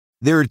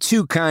There are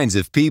two kinds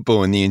of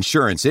people in the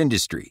insurance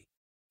industry: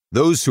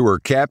 those who are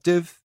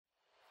captive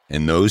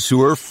and those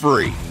who are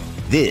free.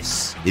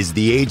 This is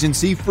the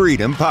Agency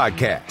Freedom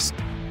Podcast.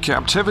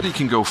 Captivity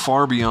can go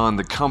far beyond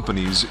the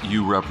companies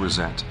you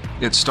represent.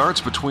 It starts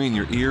between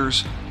your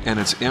ears, and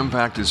its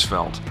impact is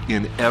felt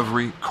in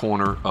every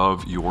corner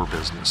of your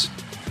business.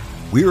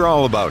 We're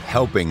all about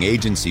helping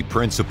agency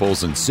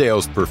principals and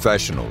sales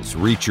professionals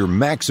reach your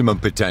maximum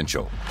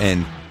potential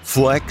and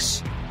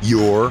flex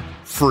your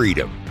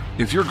freedom.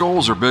 If your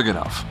goals are big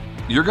enough,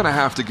 you're going to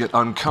have to get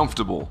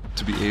uncomfortable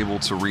to be able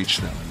to reach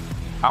them.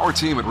 Our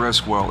team at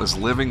Riskwell is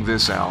living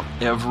this out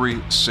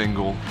every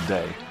single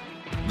day.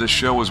 This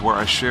show is where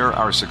I share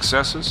our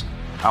successes,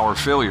 our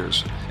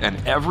failures,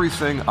 and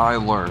everything I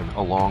learn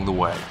along the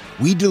way.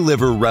 We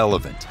deliver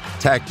relevant,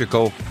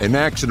 tactical, and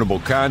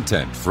actionable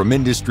content from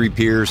industry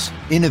peers,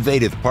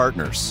 innovative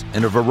partners,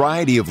 and a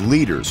variety of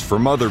leaders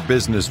from other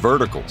business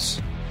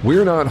verticals.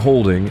 We're not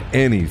holding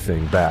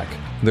anything back.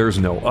 There's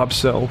no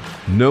upsell,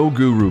 no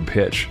guru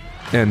pitch,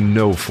 and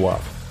no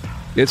fluff.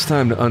 It's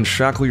time to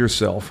unshackle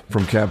yourself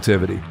from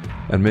captivity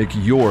and make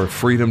your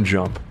freedom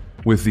jump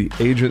with the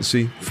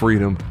Agency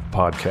Freedom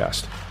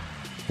Podcast.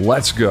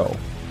 Let's go.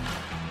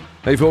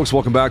 Hey folks,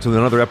 welcome back to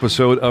another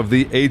episode of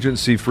the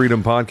Agency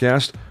Freedom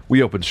Podcast. We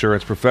help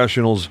insurance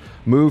professionals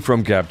move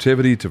from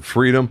captivity to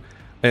freedom.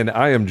 And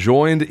I am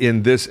joined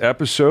in this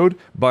episode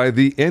by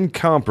the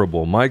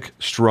incomparable Mike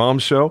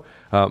Stromsoe.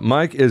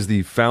 Mike is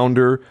the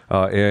founder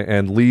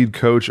and lead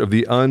coach of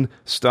the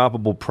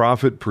Unstoppable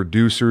Profit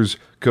Producers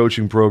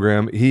coaching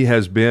program. He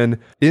has been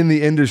in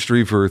the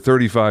industry for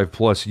 35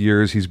 plus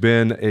years. He's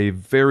been a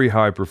very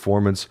high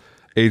performance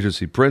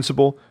agency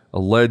principal,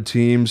 led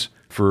teams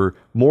for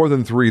more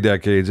than 3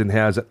 decades, and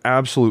has an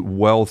absolute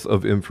wealth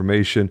of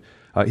information.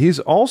 He's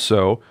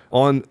also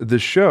on the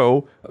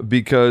show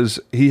because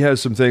he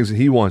has some things that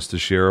he wants to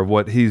share of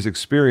what he's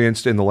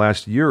experienced in the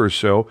last year or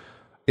so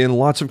in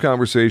lots of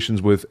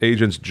conversations with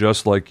agents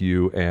just like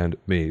you and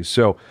me.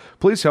 So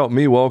please help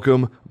me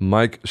welcome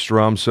Mike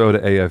Stromsoe to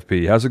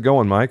AFP. How's it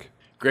going, Mike?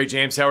 Great,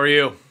 James. How are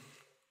you?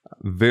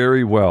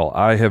 Very well.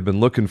 I have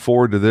been looking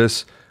forward to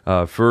this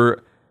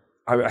for,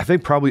 I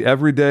think, probably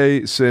every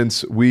day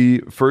since we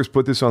first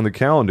put this on the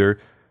calendar.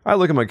 I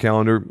look at my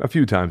calendar a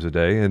few times a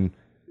day, and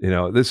you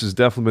know, this has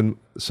definitely been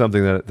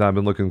something that I've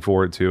been looking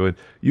forward to. And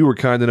you were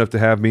kind enough to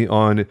have me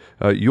on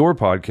your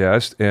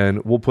podcast,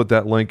 and we'll put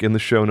that link in the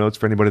show notes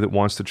for anybody that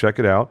wants to check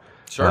it out.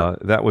 Sure.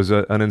 That was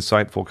an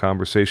insightful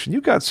conversation. You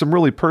got some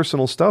really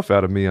personal stuff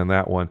out of me on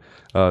that one.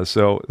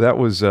 So that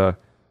was a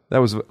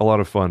lot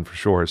of fun for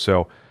sure.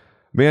 So,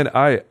 man,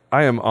 I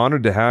am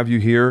honored to have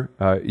you here.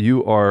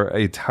 You are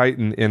a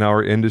titan in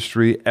our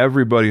industry.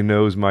 Everybody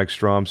knows Mike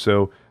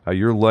Stromsoe.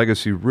 Your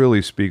legacy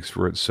really speaks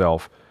for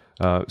itself.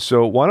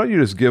 So why don't you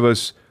just give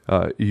us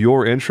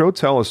your intro?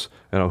 Tell us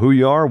who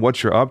you are,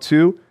 what you're up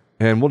to,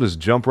 and we'll just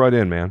jump right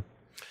in, man.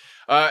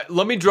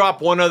 Let me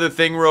drop one other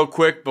thing real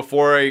quick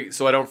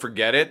so I don't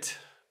forget it.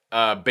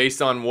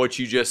 Based on what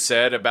you just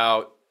said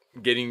about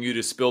getting you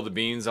to spill the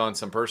beans on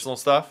some personal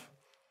stuff.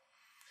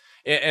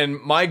 And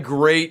my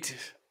great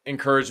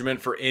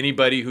encouragement for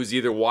anybody who's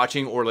either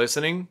watching or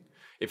listening,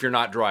 if you're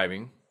not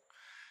driving,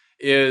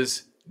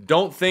 is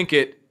don't think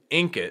it,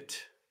 ink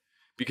it.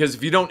 Because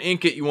if you don't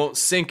ink it, you won't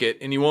sink it,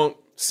 and you won't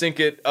sink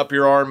it up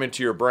your arm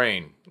into your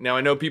brain. Now,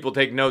 I know people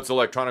take notes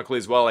electronically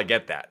as well. I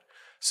get that.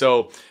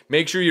 So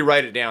make sure you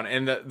write it down.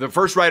 And the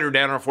first writer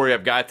downer for you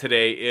I've got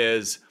today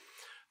is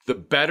the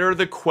better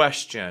the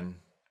question,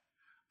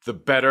 the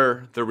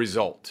better the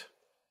result.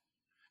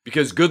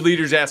 Because good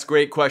leaders ask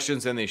great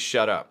questions and they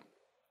shut up.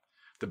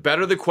 The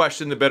better the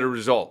question, the better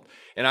result.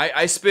 And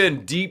I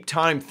spend deep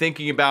time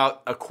thinking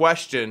about a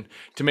question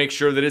to make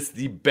sure that it's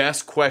the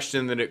best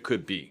question that it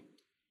could be.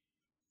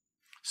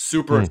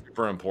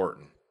 Super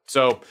important.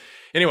 So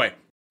anyway,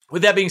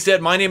 with that being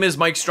said, my name is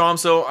Mike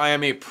Stromsoe. I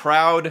am a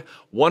proud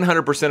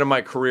 100% of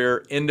my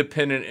career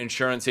independent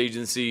insurance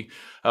agency.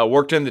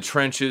 Worked in the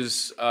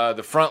trenches,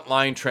 the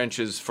frontline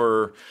trenches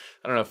for,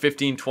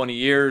 15, 20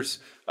 years.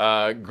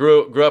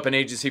 Grew up an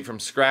agency from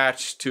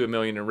scratch to $1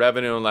 million in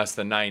revenue in less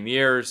than 9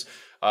 years.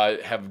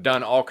 Have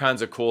done all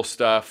kinds of cool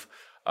stuff.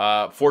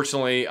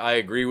 Fortunately, I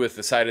agree with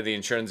the side of the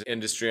insurance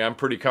industry. I'm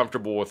pretty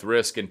comfortable with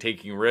risk and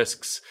taking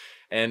risks.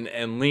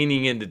 And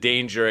leaning into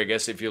danger, I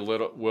guess, if you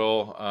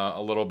will, a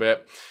little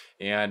bit.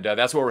 And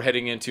that's what we're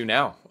heading into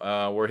now.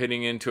 We're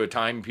heading into a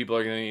time people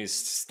are going to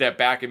step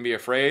back and be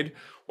afraid,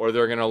 or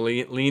they're going to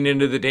lean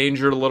into the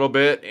danger a little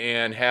bit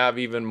and have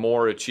even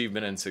more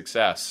achievement and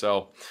success.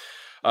 So,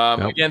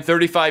 again,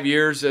 35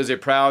 years as a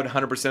proud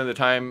 100% of the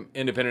time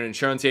independent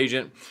insurance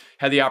agent.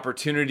 Had the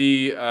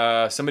opportunity,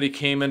 somebody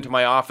came into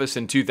my office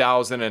in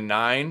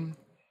 2009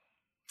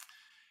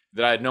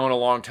 that I had known a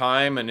long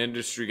time, an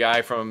industry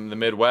guy from the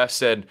Midwest,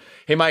 said,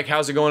 "Hey, Mike,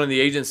 how's it going in the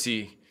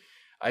agency?"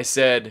 I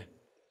said,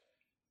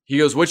 he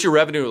goes, "What's your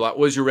revenue? What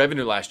was your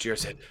revenue last year?" I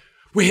said,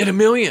 "We hit $1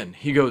 million."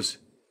 He goes,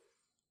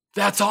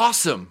 "That's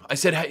awesome." I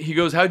said, he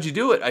goes, "How'd you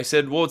do it?" I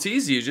said, "Well, it's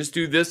easy. You just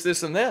do this,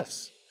 this, and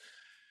this."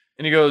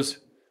 And he goes,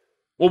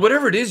 "Well,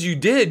 whatever it is you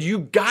did, you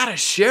got to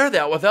share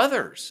that with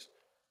others."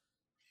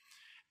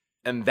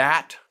 And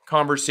that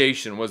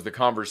conversation was the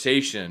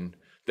conversation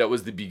that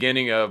was the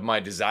beginning of my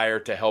desire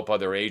to help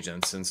other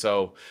agents. And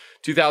so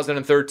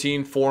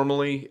 2013,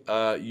 formally,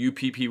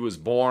 UPP was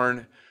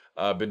born.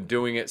 Been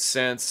doing it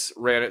since,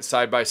 ran it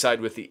side by side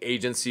with the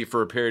agency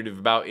for a period of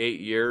about 8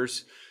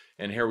 years.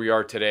 And here we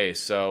are today.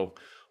 So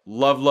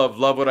love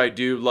what I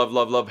do.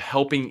 Love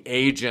helping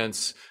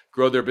agents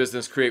grow their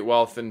business, create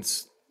wealth, and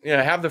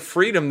have the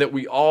freedom that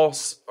we all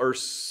are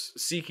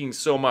seeking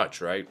so much,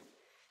 right?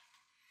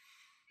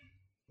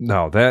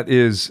 No, that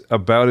is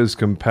about as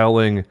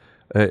compelling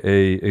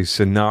a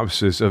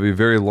synopsis of a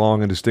very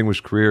long and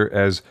distinguished career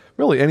as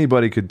really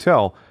anybody could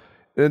tell.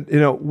 And,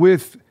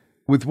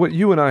 with what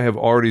you and I have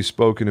already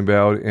spoken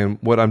about and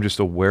what I'm just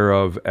aware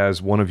of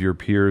as one of your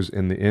peers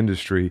in the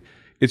industry,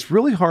 it's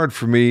really hard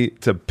for me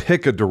to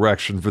pick a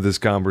direction for this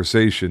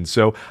conversation.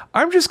 So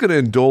I'm just going to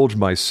indulge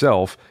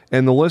myself,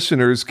 and the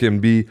listeners can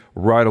be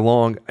right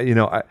along.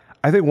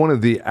 I think one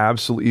of the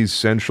absolutely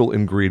essential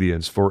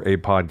ingredients for a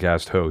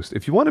podcast host,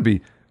 if you want to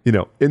be,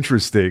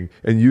 interesting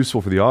and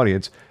useful for the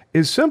audience,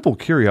 is simple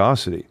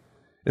curiosity.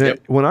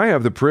 And when I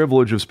have the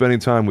privilege of spending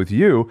time with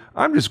you,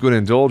 I'm just going to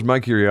indulge my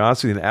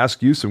curiosity and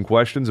ask you some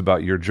questions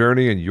about your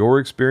journey and your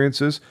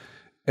experiences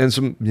and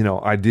some,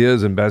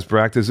 ideas and best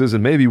practices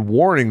and maybe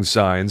warning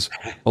signs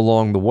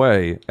along the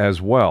way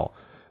as well.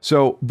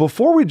 So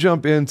before we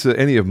jump into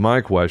any of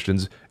my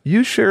questions,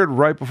 you shared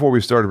right before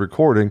we started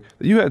recording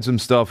that you had some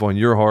stuff on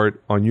your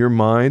heart, on your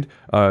mind,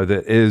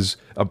 that is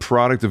a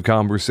product of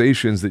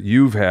conversations that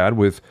you've had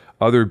with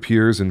other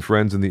peers and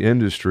friends in the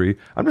industry.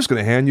 I'm just going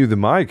to hand you the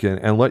mic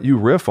and let you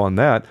riff on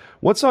that.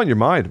 What's on your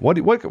mind? What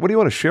do you want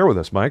to share with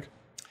us, Mike?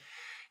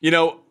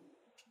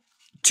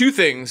 Two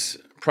things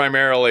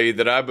primarily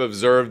that I've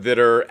observed that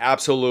are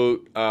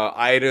absolute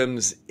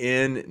items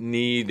in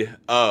need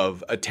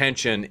of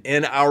attention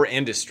in our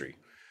industry.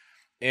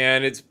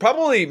 And it's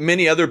probably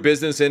many other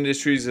business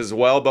industries as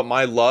well, but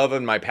my love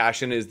and my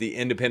passion is the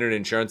independent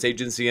insurance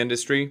agency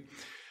industry.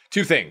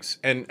 Two things,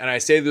 and I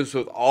say this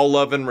with all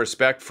love and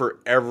respect for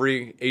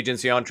every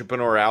agency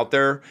entrepreneur out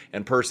there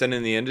and person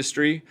in the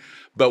industry,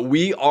 but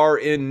we are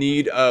in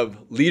need of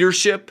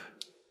leadership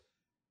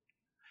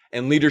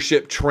and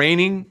leadership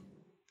training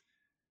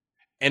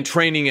and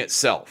training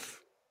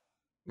itself,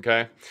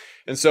 okay?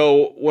 And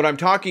so what I'm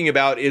talking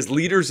about is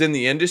leaders in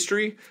the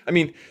industry. I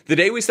mean, the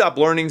day we stop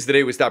learning is the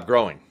day we stop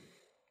growing,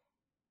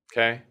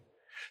 okay?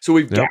 So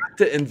we've got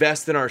to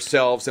invest in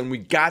ourselves, and we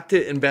got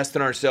to invest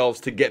in ourselves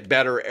to get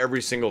better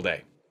every single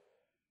day.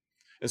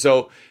 And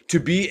so to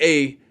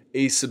be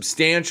a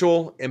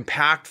substantial,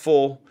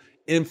 impactful,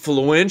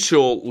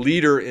 influential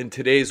leader in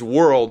today's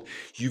world,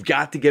 you've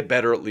got to get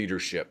better at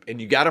leadership, and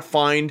you got to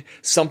find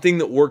something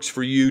that works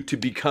for you to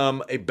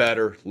become a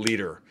better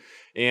leader.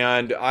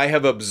 And I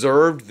have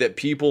observed that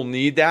people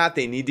need that.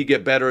 They need to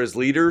get better as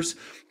leaders.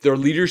 Their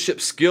leadership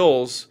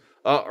skills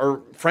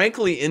are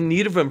frankly in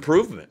need of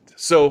improvement.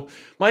 So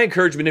my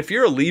encouragement, if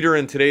you're a leader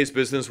in today's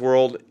business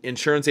world,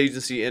 insurance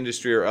agency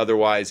industry or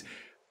otherwise,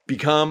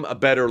 become a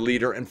better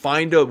leader and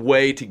find a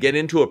way to get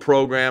into a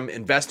program,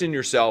 invest in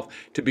yourself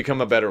to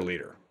become a better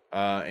leader.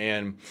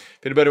 And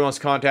if anybody wants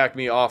to contact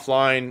me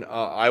offline,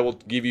 I will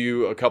give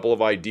you a couple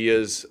of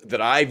ideas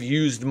that I've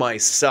used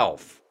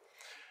myself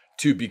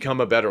to become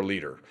a better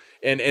leader.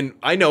 And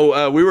I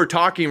know we were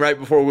talking right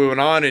before we went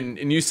on,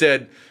 and you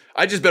said,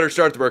 I just better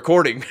start the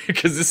recording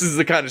because this is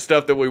the kind of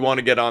stuff that we want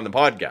to get on the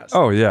podcast.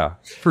 Oh, yeah,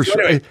 for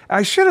sure. Anyway.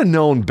 I should have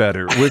known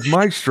better with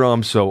Mike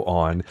Stromsoe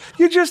on.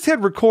 You just hit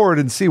record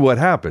and see what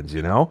happens,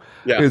 Yeah.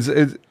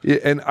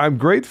 And I'm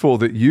grateful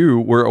that you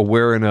were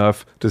aware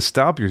enough to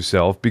stop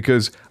yourself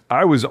because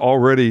I was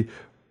already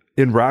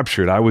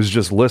enraptured. I was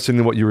just listening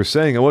to what you were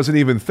saying. I wasn't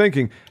even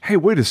thinking, hey,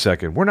 wait a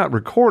second, we're not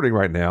recording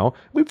right now.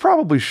 We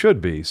probably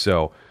should be.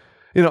 So,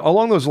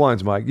 along those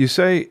lines, Mike, you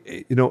say,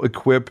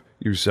 equip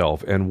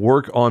yourself and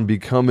work on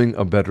becoming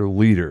a better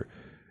leader.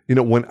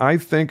 When I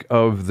think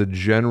of the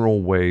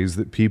general ways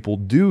that people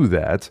do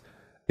that,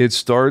 it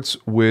starts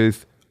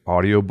with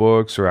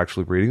audiobooks or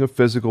actually reading a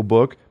physical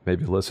book,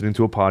 maybe listening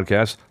to a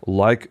podcast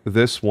like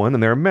this one.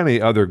 And there are many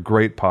other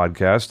great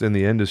podcasts in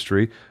the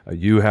industry.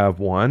 You have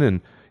one,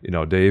 and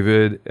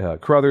David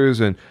Crothers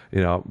and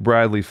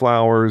Bradley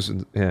Flowers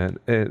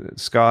and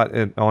Scott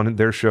and on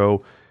their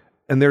show.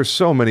 And there's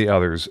so many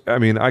others. I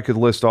mean, I could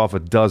list off a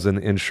dozen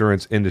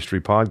insurance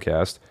industry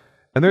podcasts,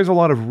 and there's a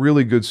lot of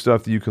really good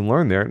stuff that you can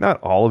learn there. Not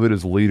all of it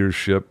is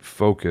leadership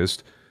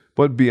focused,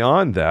 but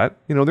beyond that,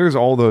 there's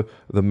all the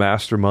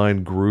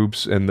mastermind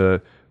groups and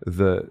the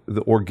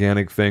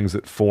organic things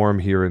that form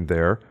here and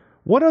there.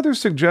 What other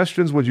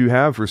suggestions would you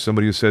have for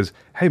somebody who says,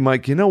 hey,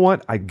 Mike, you know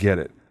what? I get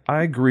it.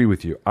 I agree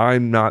with you.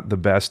 I'm not the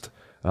best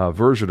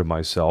version of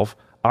myself.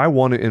 I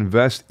want to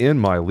invest in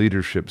my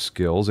leadership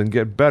skills and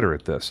get better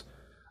at this.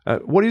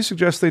 What do you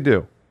suggest they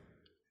do?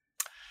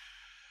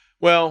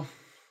 Well,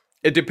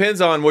 it depends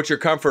on what your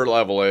comfort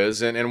level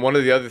is. And one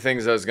of the other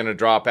things I was going to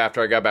drop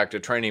after I got back to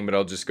training, but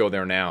I'll just go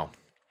there now.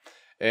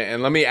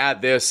 And let me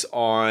add this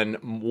on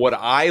what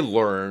I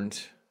learned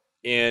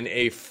in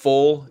a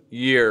full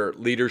year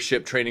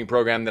leadership training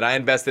program that I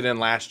invested in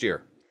last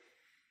year.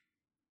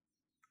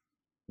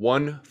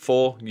 1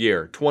 full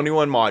year,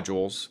 21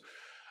 modules.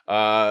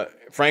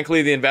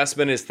 Frankly, the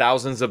investment is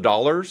thousands of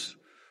dollars.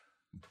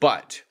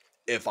 But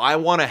if I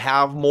want to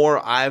have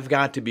more, I've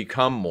got to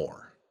become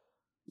more.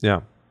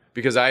 Yeah.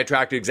 Because I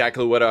attract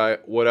exactly what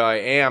I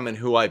am and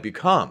who I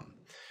become.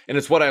 And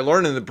it's what I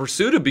learned in the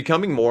pursuit of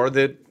becoming more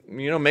that,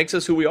 makes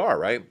us who we are,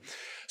 right?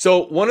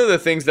 So one of the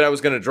things that I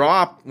was going to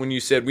drop when you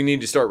said we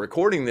need to start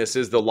recording this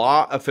is the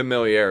law of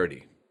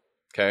familiarity,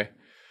 okay?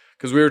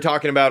 Because we were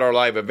talking about our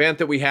live event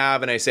that we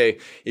have, and I say,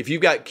 if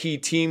you've got key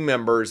team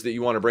members that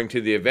you want to bring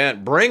to the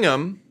event, bring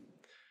them.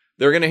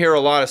 They're going to hear a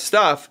lot of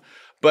stuff.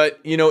 But,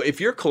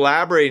 if you're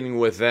collaborating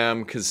with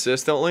them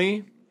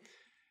consistently,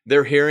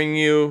 they're hearing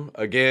you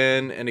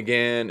again and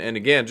again and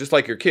again, just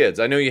like your kids.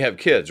 I know you have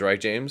kids, right,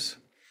 James?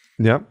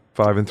 Yep,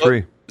 5 and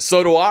 3.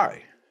 So do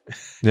I.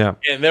 Yeah.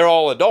 And they're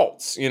all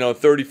adults,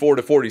 34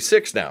 to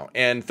 46 now,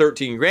 and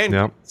 13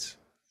 grandkids,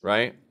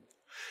 right?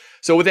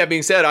 So with that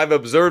being said, I've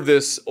observed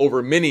this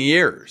over many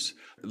years.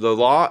 The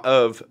law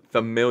of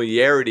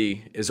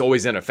familiarity is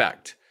always in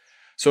effect.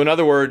 So in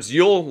other words,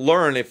 you'll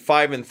learn if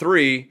 5 and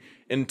 3,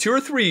 in 2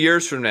 or 3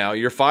 years from now,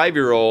 your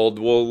 5-year-old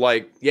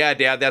will yeah,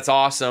 Dad, that's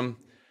awesome.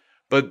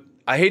 But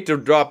I hate to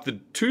drop the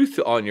truth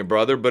on you,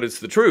 brother, but it's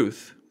the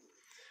truth.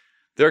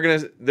 They're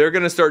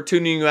gonna start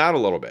tuning you out a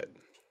little bit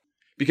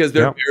because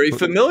they're very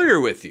familiar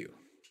with you,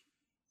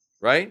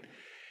 right?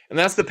 And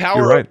that's the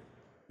power. You're right.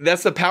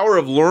 That's the power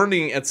of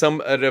learning at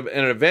an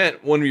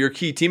event. One of your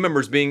key team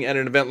members being at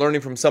an event,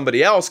 learning from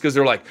somebody else, because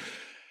they're like,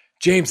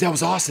 James, that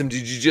was awesome.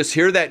 Did you just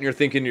hear that? And you're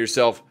thinking to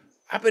yourself,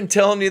 I've been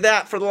telling you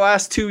that for the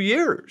last 2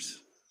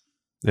 years.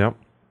 Yep.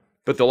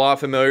 But the law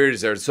of familiarity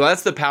is there. So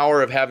that's the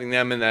power of having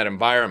them in that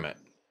environment.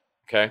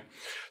 Okay.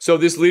 So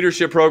this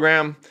leadership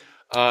program,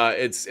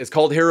 it's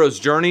called Hero's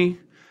Journey,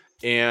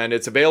 and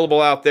it's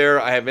available out there.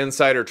 I have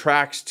insider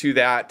tracks to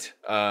that,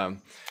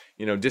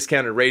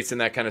 discounted rates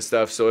and that kind of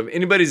stuff. So if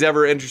anybody's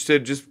ever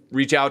interested, just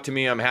reach out to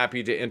me. I'm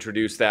happy to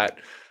introduce that.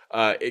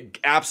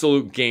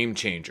 Absolute game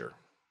changer.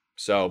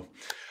 So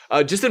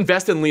just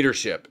invest in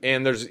leadership.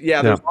 And there's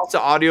lots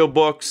of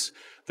audiobooks.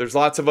 There's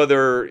lots of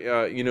other,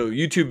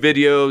 YouTube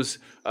videos.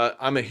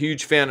 I'm a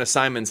huge fan of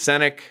Simon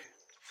Sinek.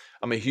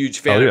 I'm a huge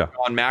fan of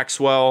John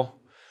Maxwell.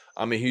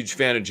 I'm a huge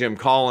fan of Jim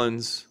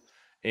Collins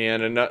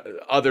and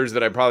others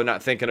that I'm probably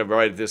not thinking of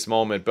right at this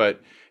moment.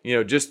 But,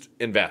 just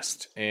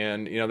invest.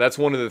 And, that's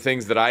one of the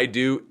things that I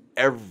do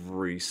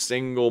every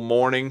single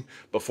morning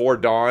before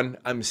dawn.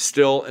 I'm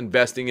still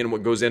investing in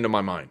what goes into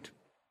my mind.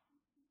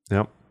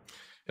 Yep.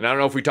 And I don't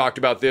know if we talked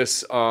about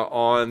this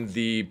on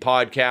the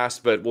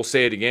podcast, but we'll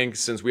say it again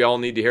since we all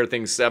need to hear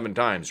things 7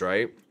 times,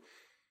 right?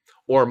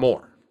 Or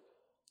more.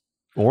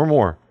 Or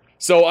more.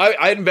 So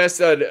I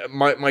invested,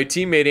 my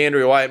teammate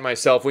Andrea White and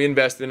myself, we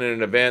invested in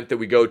an event that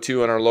we go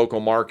to in our local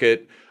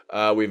market.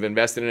 We've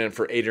invested in it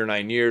for 8 or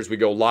 9 years. We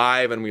go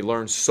live and we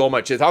learn so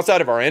much. It's outside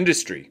of our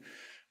industry,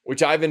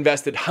 which I've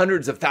invested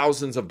hundreds of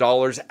thousands of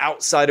dollars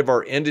outside of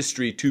our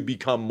industry to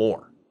become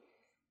more.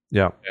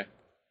 Yeah.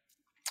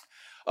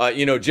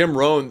 Okay. Jim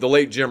Rohn, the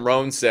late Jim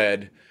Rohn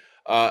said,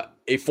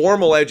 a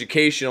formal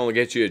education will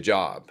get you a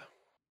job.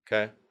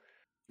 Okay.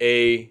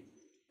 A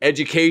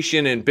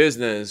education in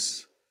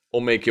business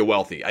will make you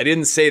wealthy. I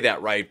didn't say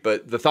that right,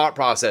 but the thought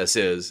process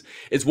is,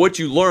 it's what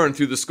you learn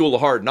through the school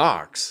of hard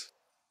knocks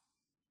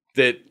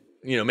that,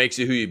 makes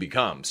you who you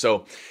become.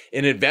 So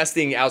in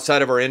investing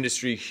outside of our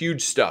industry,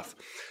 huge stuff.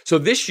 So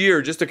this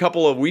year, just a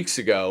couple of weeks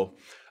ago,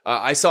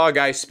 I saw a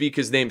guy speak.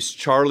 His name's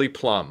Charlie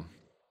Plum.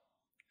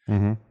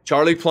 Mm-hmm.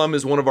 Charlie Plum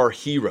is one of our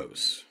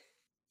heroes,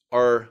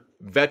 our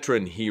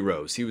veteran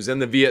heroes. He was in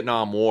the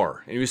Vietnam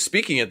War, and he was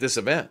speaking at this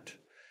event.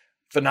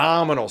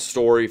 Phenomenal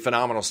story,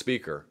 phenomenal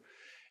speaker.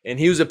 And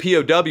he was a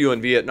POW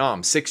in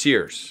Vietnam, 6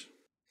 years.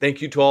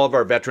 Thank you to all of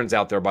our veterans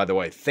out there, by the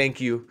way.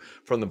 Thank you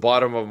from the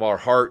bottom of our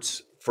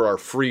hearts for our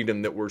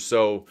freedom that we're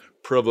so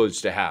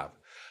privileged to have.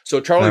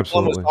 So Charlie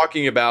Plum was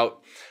talking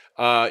about,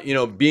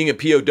 being a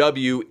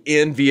POW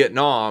in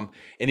Vietnam,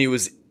 and he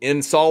was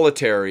in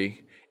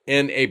solitary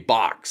in a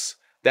box.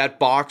 That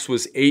box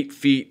was 8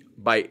 feet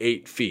by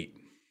 8 feet.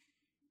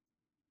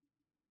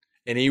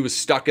 And he was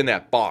stuck in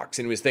that box,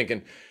 and he was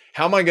thinking,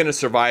 how am I going to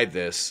survive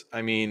this?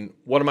 I mean,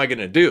 what am I going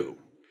to do?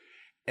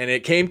 And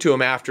it came to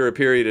him after a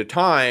period of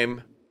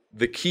time,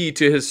 the key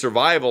to his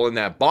survival in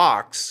that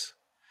box,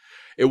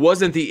 it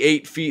wasn't the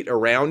 8 feet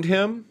around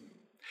him.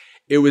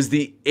 It was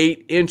the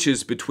 8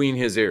 inches between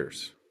his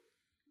ears.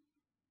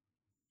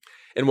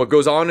 And what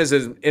goes on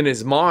in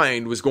his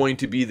mind was going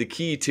to be the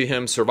key to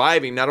him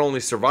surviving, not only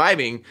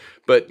surviving,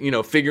 but,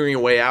 figuring a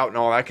way out and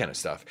all that kind of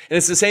stuff. And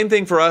it's the same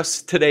thing for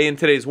us today in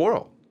today's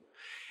world.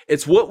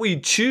 It's what we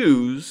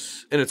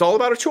choose, and it's all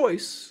about a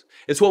choice.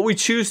 It's what we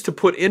choose to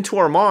put into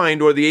our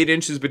mind, or the 8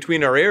 inches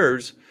between our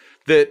ears,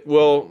 that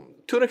will,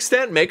 to an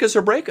extent, make us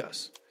or break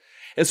us.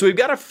 And so we've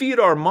got to feed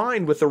our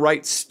mind with the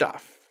right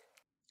stuff.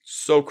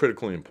 So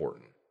critically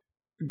important.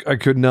 I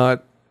could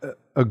not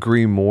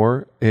agree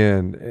more.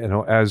 And,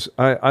 as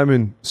I'm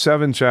in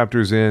 7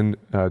 chapters in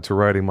to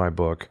writing my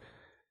book,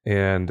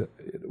 and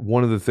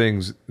one of the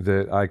things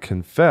that I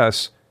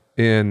confess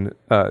in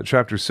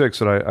chapter 6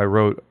 that I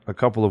wrote a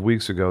couple of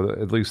weeks ago,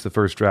 at least the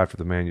first draft of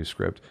the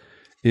manuscript,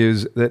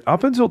 is that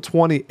up until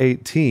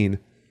 2018,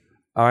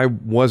 I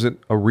wasn't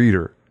a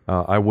reader.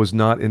 I was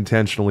not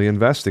intentionally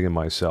investing in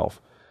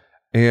myself.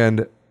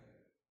 And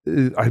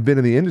I've been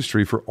in the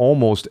industry for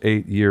almost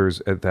 8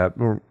 years at that.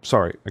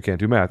 Sorry, I can't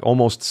do math.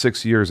 Almost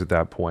 6 years at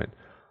that point.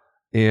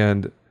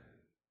 And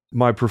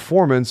my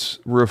performance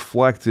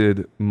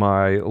reflected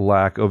my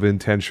lack of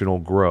intentional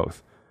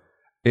growth.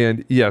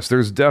 And yes,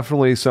 there's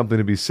definitely something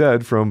to be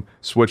said from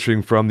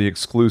switching from the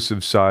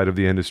exclusive side of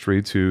the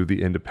industry to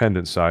the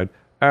independent side.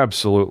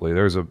 Absolutely.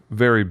 There's a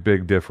very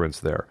big difference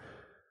there.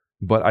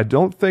 But I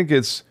don't think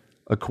it's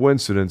a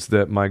coincidence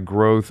that my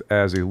growth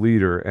as a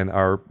leader and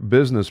our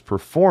business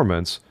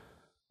performance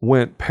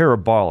went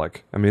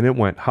parabolic. I mean, it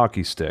went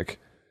hockey stick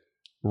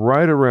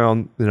right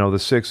around, the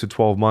 6 to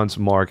 12 months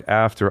mark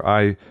after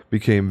I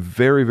became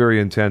very, very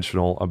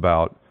intentional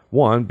about,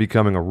 one,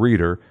 becoming a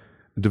reader,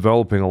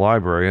 developing a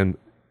library. And,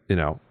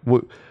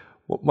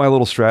 my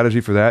little strategy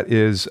for that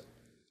is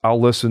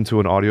I'll listen to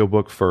an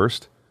audiobook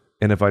first.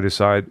 And if I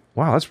decide,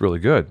 wow, that's really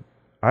good,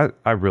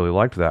 I really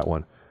liked that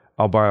one,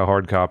 I'll buy a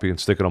hard copy and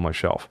stick it on my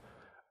shelf.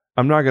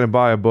 I'm not going to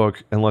buy a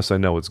book unless I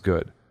know it's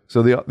good.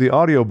 So the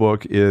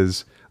audiobook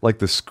is like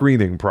the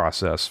screening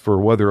process for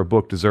whether a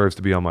book deserves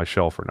to be on my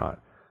shelf or not.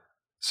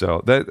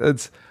 So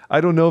that's I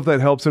don't know if that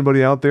helps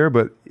anybody out there,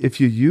 but if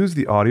you use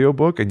the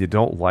audiobook and you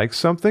don't like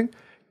something,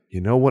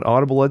 you know what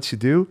Audible lets you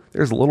do?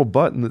 There's a little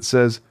button that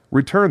says,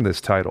 return this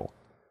title.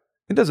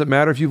 It doesn't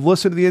matter if you've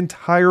listened to the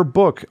entire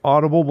book,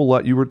 Audible will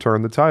let you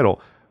return the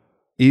title.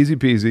 Easy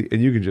peasy,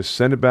 and you can just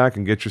send it back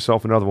and get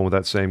yourself another one with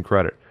that same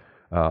credit.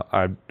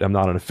 I'm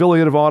not an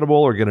affiliate of Audible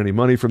or get any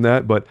money from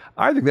that, but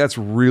I think that's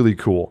really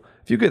cool.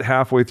 If you get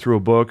halfway through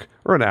a book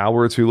or an hour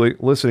or two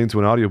listening to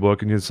an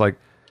audiobook and you're just like,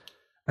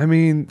 I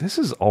mean, this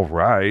is all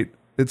right.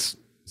 It's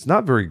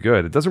not very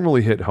good. It doesn't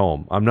really hit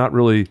home. I'm not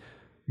really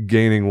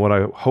gaining what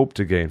I hope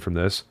to gain from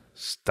this.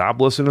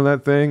 Stop listening to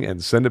that thing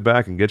and send it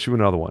back and get you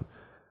another one.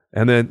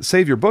 And then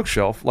save your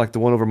bookshelf, like the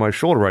one over my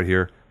shoulder right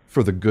here,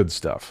 for the good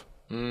stuff.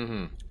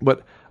 Mm-hmm.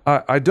 But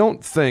I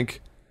don't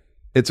think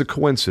it's a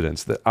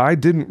coincidence that I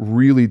didn't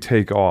really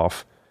take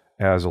off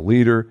as a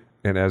leader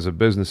and as a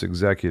business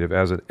executive,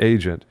 as an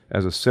agent,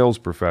 as a sales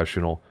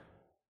professional,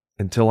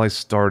 until I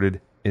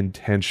started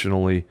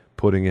intentionally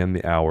putting in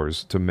the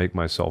hours to make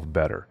myself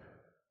better.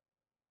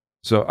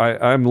 So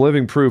I'm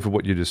living proof of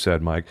what you just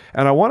said, Mike.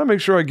 And I want to make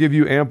sure I give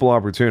you ample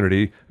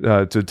opportunity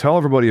to tell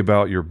everybody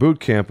about your boot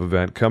camp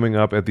event coming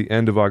up at the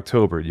end of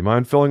October. Do you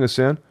mind filling us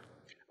in?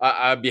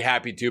 I'd be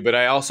happy to, but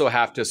I also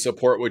have to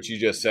support what you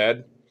just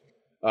said.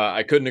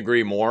 I couldn't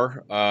agree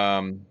more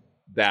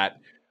that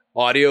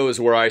audio is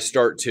where I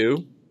start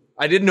too.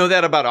 I didn't know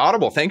that about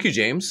Audible. Thank you,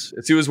 James.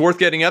 It was worth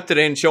getting up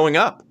today and showing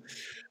up.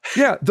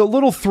 Yeah, the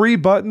little three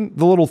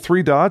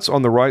dots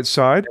on the right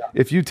side,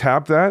 if you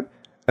tap that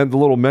and the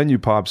little menu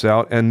pops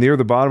out, and near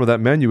the bottom of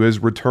that menu is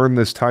return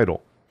this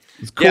title.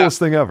 It's the coolest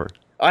thing ever.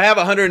 I have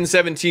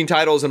 117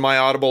 titles in my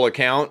Audible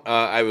account.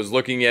 I was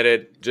looking at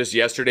it just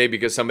yesterday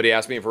because somebody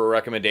asked me for a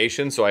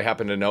recommendation, so I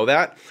happen to know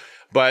that.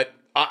 But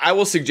I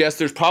will suggest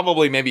there's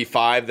probably maybe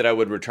 5 that I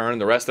would return.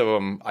 The rest of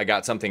them I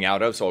got something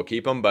out of, so I'll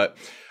keep them. But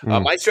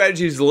my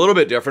strategy is a little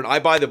bit different. I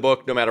buy the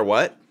book no matter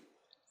what,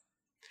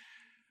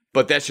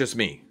 but that's just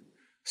me.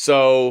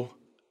 So,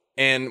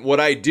 and what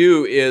I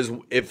do is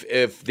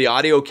if the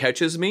audio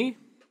catches me,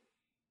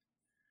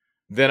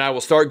 then I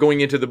will start going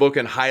into the book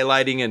and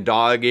highlighting and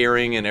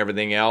dog-earing and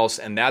everything else,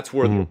 and that's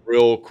where the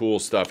real cool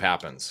stuff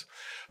happens.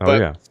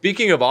 But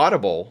speaking of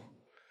Audible,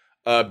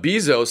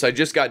 Bezos, I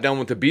just got done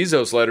with the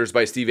Bezos letters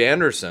by Steve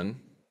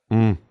Anderson.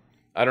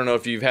 I don't know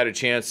if you've had a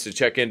chance to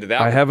check into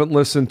that. I haven't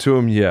listened to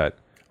him yet,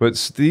 but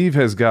Steve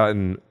has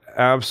gotten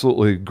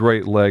absolutely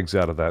great legs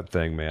out of that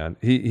thing, man.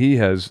 He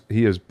has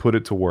put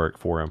it to work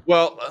for him.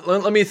 Well,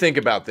 let me think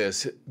about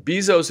this.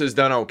 Bezos has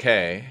done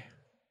okay.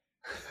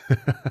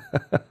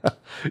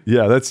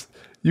 Yeah,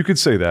 you could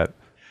say that.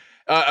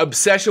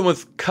 Obsession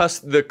with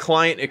the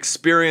client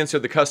experience or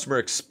the customer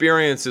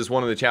experience is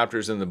one of the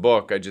chapters in the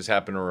book. I just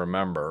happen to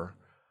remember.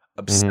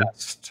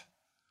 Obsessed.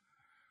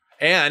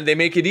 And they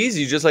make it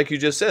easy, just like you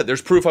just said.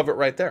 There's proof of it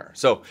right there.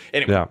 So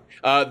anyway,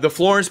 the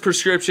Florence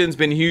prescription's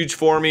been huge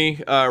for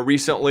me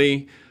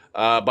recently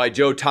by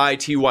Joe Ty,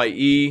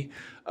 Tye.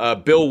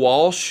 Bill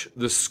Walsh,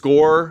 The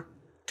Score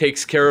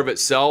takes care of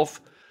itself.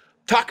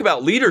 Talk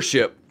about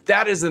leadership.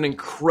 That is an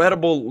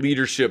incredible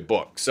leadership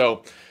book.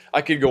 So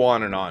I could go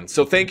on and on.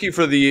 So thank you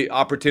for the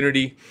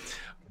opportunity.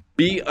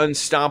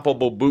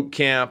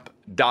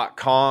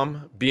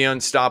 BeUnstoppableBootcamp.com.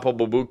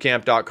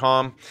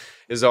 BeUnstoppableBootcamp.com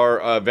is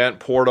our event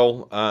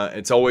portal.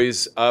 It's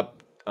always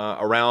up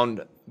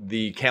around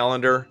the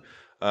calendar.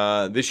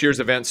 This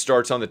year's event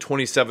starts on the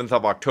 27th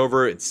of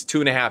October. It's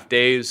 2.5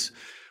 days.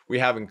 We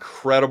have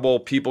incredible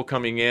people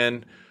coming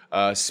in,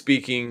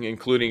 speaking,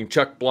 including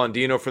Chuck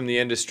Blondino from the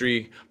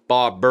industry,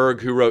 Bob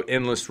Berg, who wrote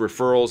Endless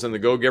Referrals in the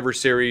Go-Giver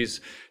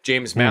series,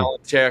 James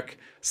Malinchek,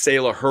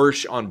 Selah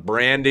Hirsch on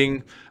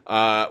branding,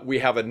 We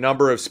have a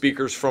number of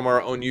speakers from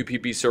our own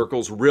UPP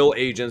circles, real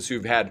agents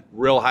who've had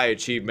real high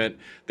achievement.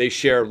 They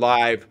share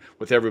live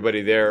with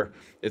everybody there.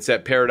 It's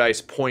at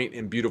Paradise Point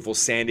in beautiful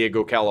San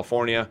Diego,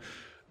 California.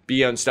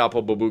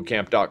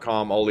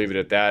 BeUnstoppableBootcamp.com. I'll leave it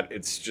at that.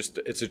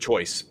 It's a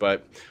choice,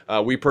 but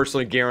we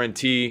personally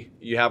guarantee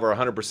you have our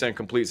 100%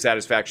 complete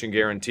satisfaction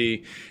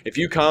guarantee. If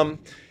you come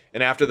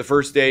and after the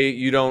first day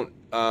you don't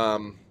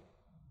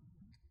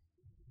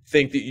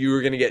think that you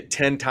are going to get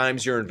 10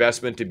 times your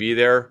investment to be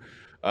there,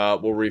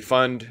 we'll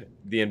refund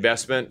the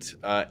investment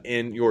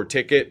in your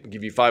ticket,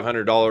 give you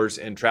 $500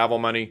 in travel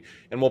money,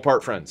 and we'll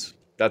part friends.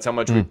 That's how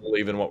much we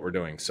believe in what we're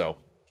doing. So,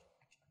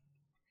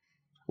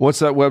 what's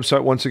that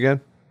website once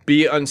again?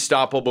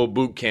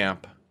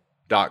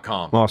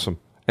 BeUnstoppableBootcamp.com. Awesome.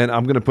 And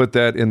I'm going to put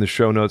that in the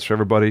show notes for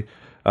everybody.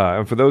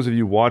 And for those of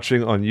you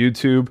watching on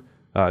YouTube,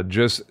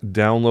 just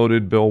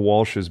downloaded Bill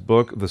Walsh's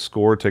book, The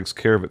Score Takes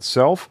Care of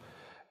Itself.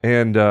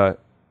 And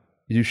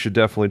you should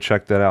definitely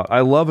check that out. I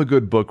love a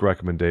good book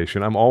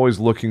recommendation. I'm always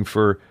looking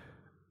for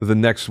the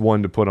next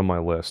one to put on my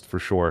list, for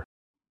sure.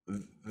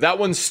 That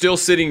one's still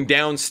sitting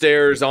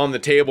downstairs on the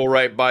table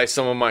right by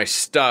some of my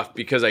stuff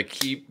because I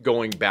keep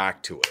going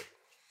back to it.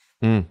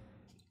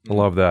 I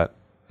love that.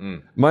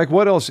 Mike,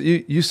 what else?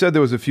 You said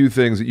there was a few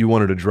things that you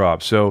wanted to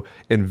drop. So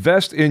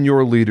invest in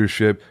your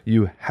leadership.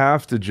 You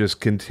have to just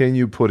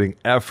continue putting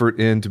effort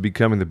into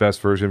becoming the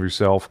best version of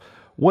yourself.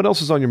 What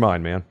else is on your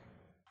mind, man?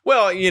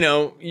 Well,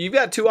 you've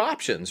got two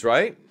options,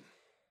 right?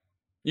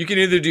 You can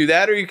either do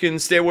that or you can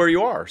stay where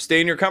you are.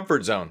 Stay in your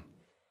comfort zone.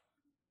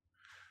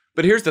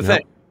 But here's the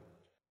thing.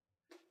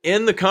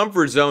 In the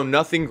comfort zone,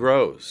 nothing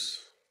grows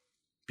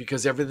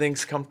because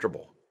everything's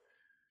comfortable.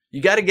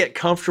 You got to get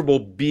comfortable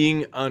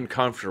being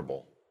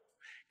uncomfortable.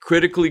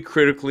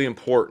 Critically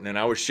important. And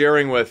I was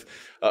sharing with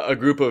a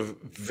group of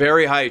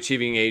very high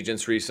achieving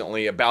agents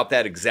recently about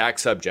that exact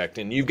subject.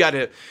 And you've got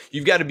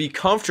to be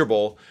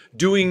comfortable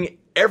doing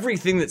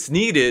everything that's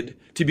needed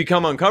to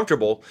become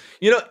uncomfortable.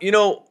 You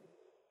know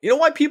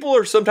why people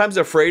are sometimes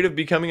afraid of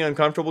becoming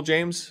uncomfortable,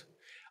 James?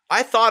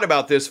 I thought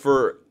about this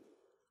for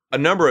a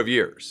number of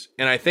years,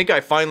 and I think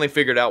I finally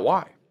figured out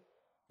why.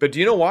 But do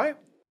you know why?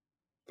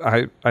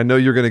 I know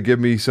you're going to give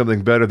me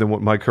something better than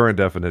what my current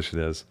definition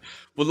is.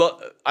 Well,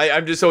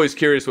 I'm just always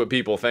curious what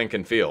people think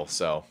and feel.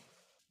 So,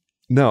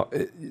 no,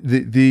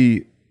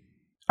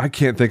 I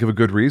can't think of a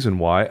good reason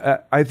why.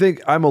 I think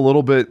I'm a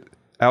little bit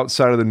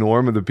outside of the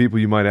norm of the people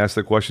you might ask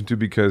that question to,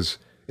 because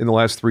in the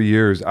last 3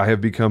 years, I have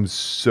become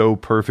so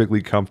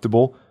perfectly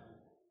comfortable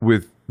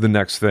with the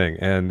next thing.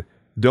 And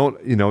don't,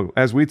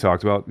 as we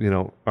talked about,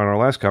 on our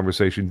last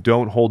conversation,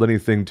 don't hold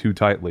anything too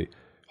tightly.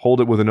 Hold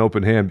it with an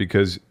open hand,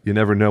 because you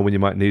never know when you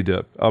might need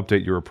to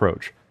update your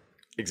approach.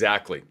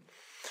 Exactly.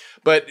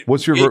 But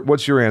what's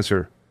your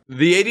answer?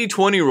 The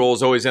 80-20 rule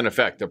is always in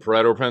effect, the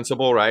Pareto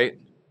principle, right?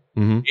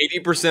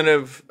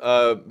 80%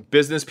 of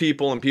business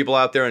people and people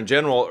out there in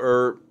general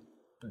are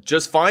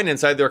just fine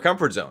inside their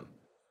comfort zone.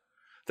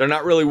 They're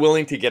not really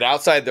willing to get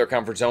outside their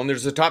comfort zone.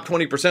 There's the top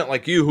 20%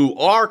 like you who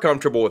are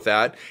comfortable with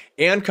that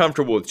and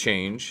comfortable with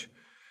change.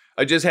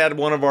 I just had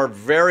one of our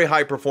very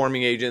high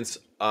performing agents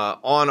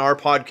on our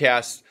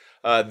podcast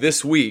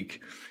this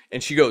week,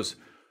 and she goes,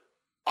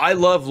 I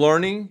love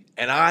learning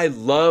and I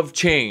love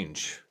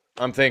change.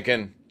 I'm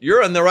thinking,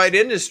 you're in the right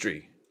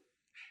industry.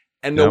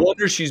 And no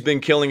wonder she's been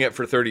killing it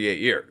for 38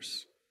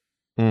 years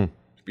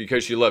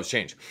because she loves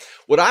change.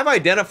 What I've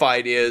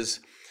identified is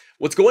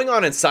what's going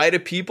on inside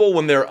of people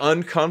when they're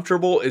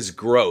uncomfortable is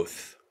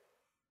growth.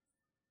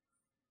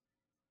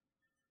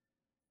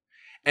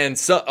 And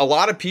so a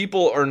lot of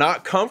people are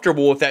not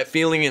comfortable with that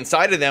feeling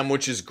inside of them,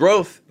 which is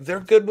growth. They're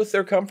good with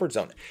their comfort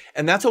zone.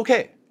 And that's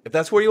okay. If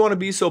that's where you want to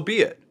be, so be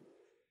it.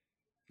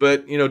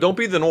 But, don't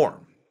be the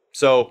norm.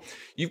 So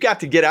you've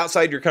got to get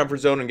outside your comfort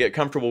zone and get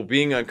comfortable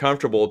being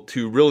uncomfortable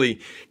to really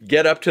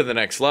get up to the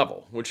next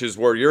level, which is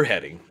where you're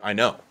heading. I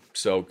know.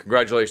 So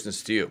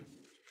congratulations to you.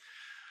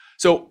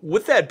 So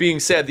with that being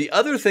said, the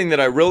other thing that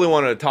I really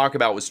wanted to talk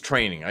about was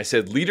training. I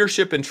said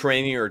leadership and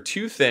training are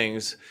two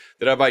things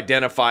that I've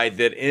identified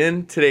that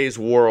in today's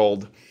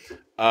world,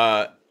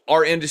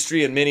 our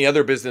industry and many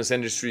other business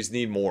industries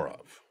need more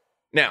of.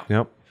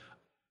 Now,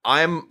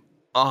 I'm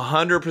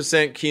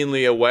 100%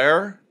 keenly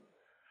aware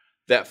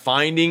that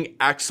finding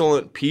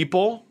excellent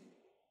people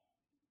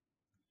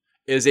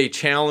is a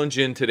challenge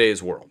in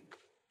today's world.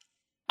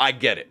 I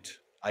get it.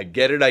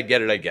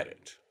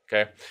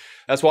 Okay.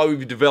 That's why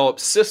we've developed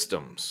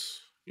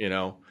systems,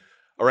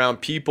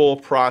 around people,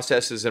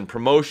 processes, and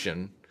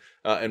promotion,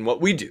 and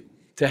what we do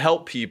to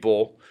help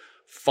people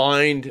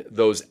find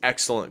those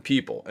excellent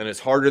people. And it's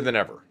harder than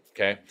ever.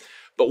 Okay.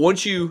 But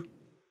once you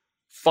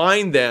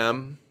find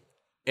them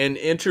and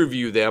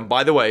interview them,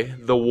 by the way,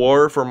 the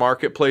war for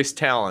marketplace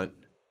talent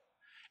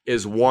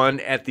is won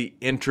at the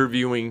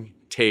interviewing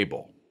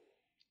table.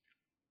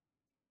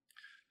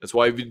 That's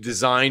why we've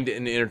designed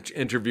an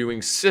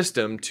interviewing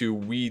system to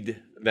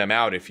weed them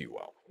out, if you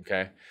will.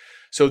 Okay.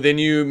 So then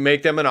you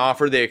make them an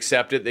offer, they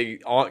accept it, they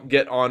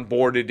get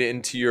onboarded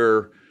into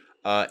your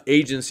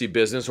agency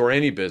business or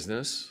any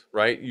business,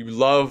 right? You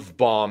love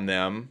bomb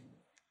them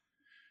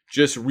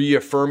just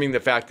reaffirming the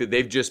fact that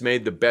they've just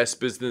made the best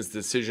business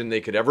decision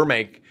they could ever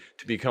make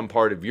to become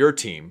part of your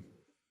team.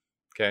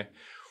 Okay.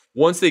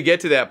 Once they get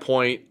to that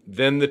point,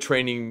 then the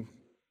training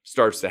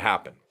starts to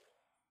happen.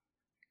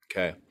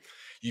 Okay.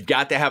 You've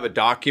got to have a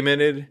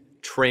documented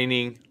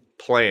training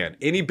plan.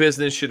 Any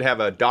business should have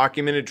a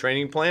documented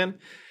training plan.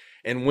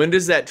 And when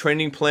does that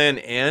training plan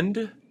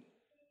end?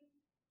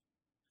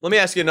 Let me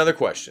ask you another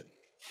question.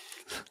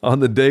 On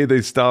the day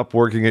they stop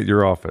working at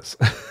your office.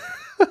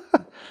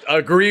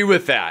 Agree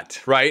with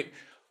that, right?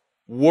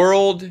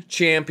 World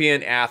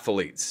champion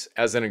athletes,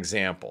 as an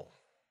example.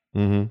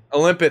 Mm-hmm.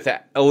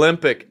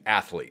 Olympic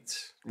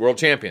athletes, world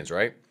champions,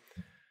 right?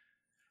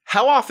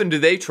 How often do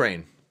they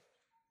train?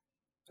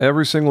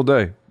 Every single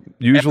day,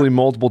 usually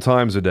multiple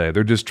times a day.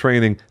 They're just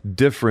training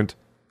different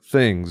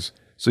things,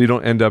 so you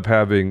don't end up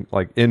having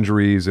like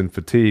injuries and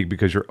fatigue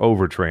because you're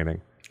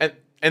overtraining.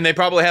 And they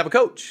probably have a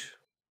coach.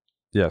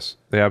 Yes,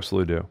 they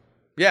absolutely do.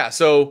 Yeah,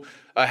 so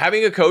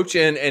having a coach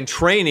and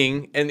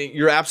training, and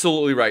you're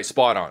absolutely right,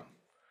 spot on.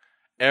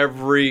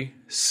 Every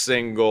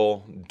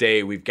single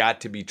day we've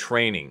got to be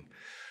training.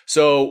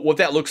 So what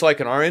that looks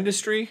like in our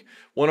industry,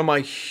 one of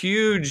my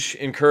huge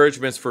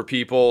encouragements for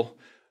people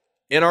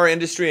in our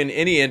industry and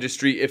any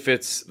industry, if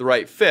it's the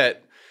right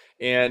fit,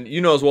 and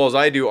you know as well as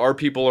I do, our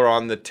people are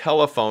on the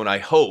telephone, I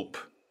hope,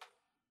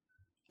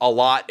 a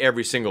lot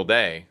every single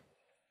day.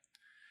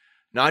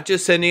 Not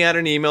just sending out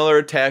an email or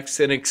a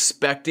text and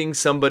expecting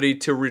somebody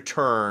to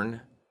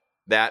return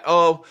that,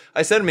 oh,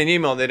 I sent them an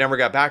email and they never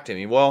got back to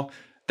me. Well,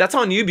 that's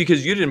on you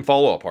because you didn't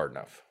follow up hard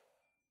enough.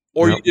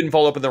 Or you didn't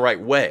follow up in the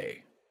right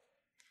way.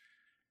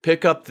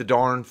 Pick up the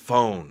darn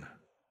phone.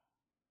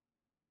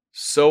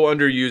 So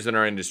underused in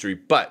our industry.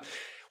 But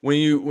when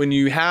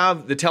you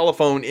have the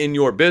telephone in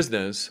your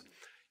business,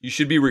 you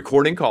should be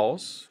recording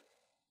calls.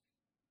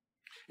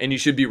 And you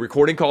should be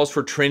recording calls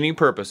for training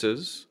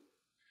purposes.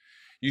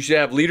 You should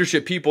have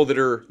leadership people that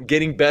are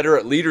getting better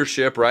at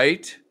leadership,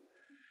 right?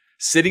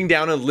 Sitting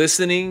down and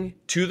listening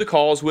to the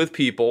calls with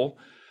people,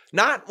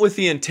 not with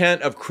the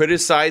intent of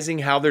criticizing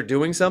how they're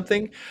doing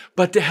something,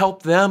 but to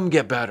help them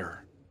get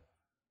better.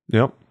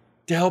 Yep.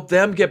 To help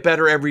them get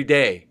better every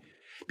day.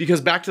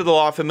 Because back to the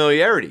law of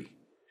familiarity,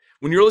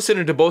 when you're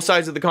listening to both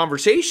sides of the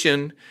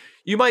conversation,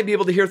 you might be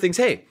able to hear things,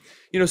 hey,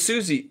 you know,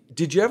 Susie,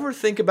 did you ever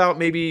think about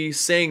maybe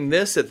saying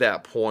this at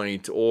that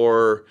point?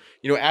 Or,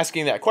 you know,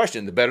 asking that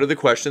question. The better the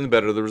question, the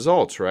better the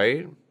results,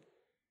 right?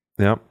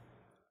 Yep.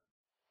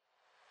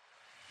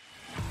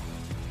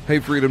 Hey,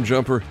 Freedom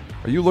Jumper,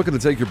 are you looking to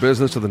take your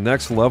business to the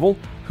next level?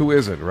 Who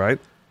isn't, right?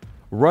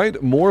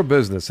 Write more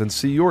business and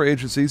see your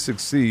agency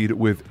succeed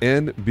with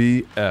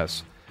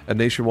NBS. At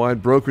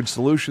Nationwide Brokerage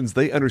Solutions,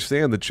 they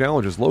understand the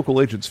challenges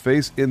local agents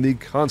face in the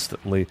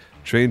constantly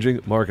changing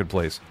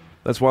marketplace.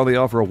 That's why they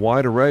offer a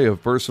wide array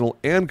of personal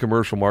and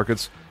commercial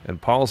markets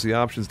and policy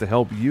options to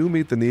help you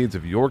meet the needs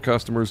of your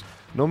customers,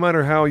 no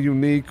matter how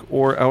unique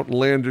or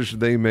outlandish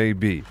they may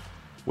be.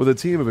 With a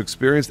team of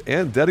experienced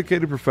and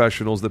dedicated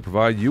professionals that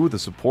provide you with the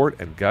support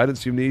and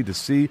guidance you need to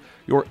see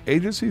your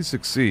agency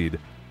succeed,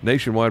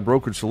 Nationwide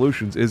Brokerage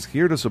Solutions is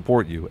here to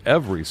support you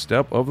every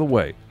step of the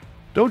way.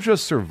 Don't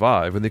just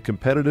survive in the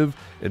competitive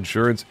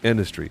insurance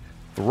industry.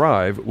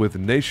 Thrive with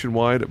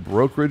Nationwide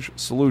Brokerage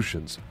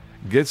Solutions.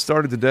 Get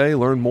started today.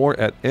 Learn more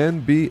at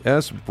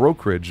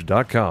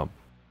nbsbrokerage.com.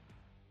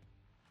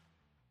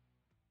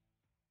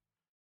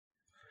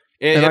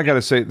 And I got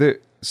to say,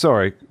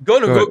 sorry. Go.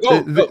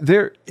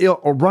 They're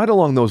right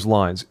along those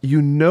lines. You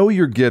know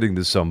you're getting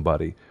to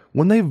somebody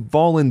when they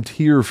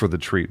volunteer for the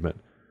treatment,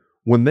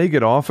 when they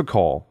get off a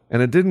call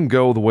and it didn't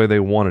go the way they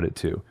wanted it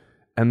to,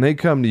 and they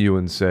come to you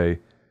and say,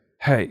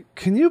 hey,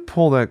 can you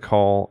pull that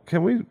call?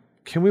 Can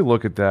we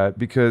look at that?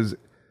 Because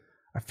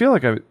I feel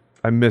like I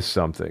missed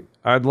something.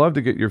 I'd love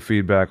to get your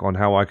feedback on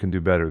how I can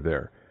do better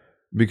there,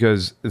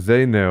 because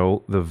they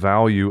know the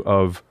value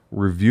of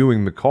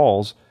reviewing the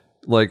calls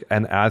like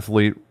an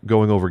athlete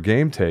going over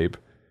game tape.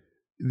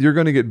 You're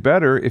going to get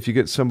better if you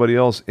get somebody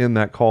else in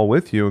that call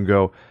with you and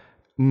go,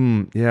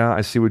 yeah,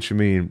 I see what you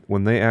mean.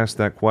 When they asked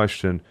that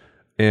question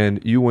and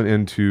you went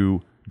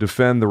into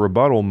defend the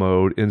rebuttal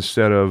mode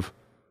instead of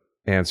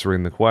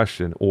answering the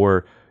question,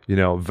 or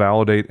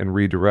validate and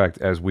redirect,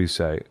 as we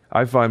say.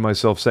 I find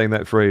myself saying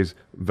that phrase,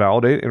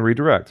 validate and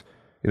redirect.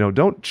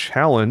 Don't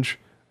challenge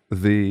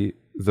the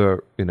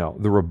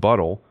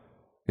rebuttal,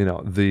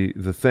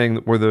 the thing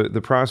where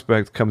the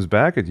prospect comes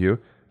back at you.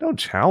 Don't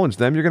challenge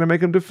them. You're going to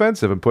make them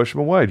defensive and push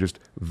them away. Just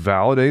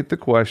validate the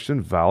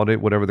question, validate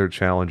whatever their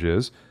challenge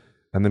is,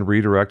 and then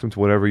redirect them to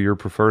whatever your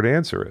preferred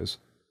answer is.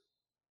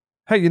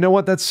 Hey, you know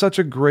what? That's such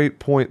a great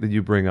point that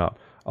you bring up.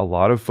 A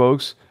lot of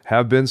folks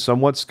have been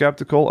somewhat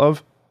skeptical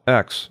of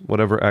X,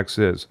 whatever X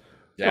is.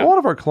 Yeah. A lot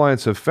of our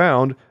clients have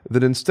found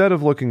that instead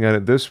of looking at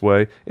it this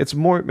way, it's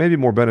maybe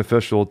more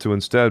beneficial to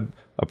instead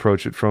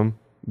approach it from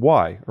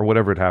Y, or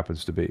whatever it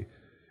happens to be.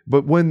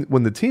 But when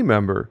the team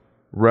member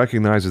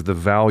recognizes the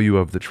value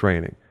of the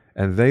training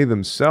and they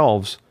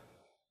themselves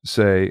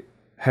say,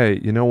 hey,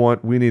 you know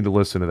what, we need to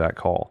listen to that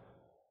call,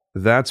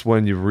 that's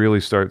when you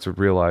really start to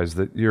realize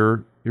that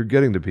you're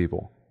getting to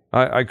people.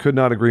 I could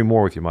not agree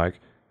more with you, Mike.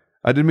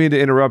 I didn't mean to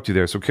interrupt you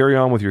there, so carry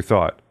on with your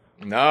thought.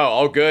 No,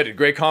 all good.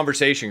 Great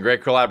conversation,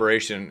 great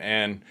collaboration,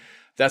 and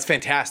that's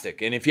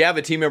fantastic. And if you have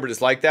a team member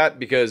that's like that,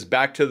 because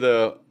back to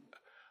the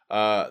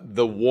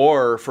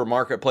war for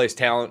marketplace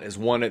talent is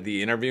won at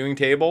the interviewing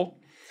table.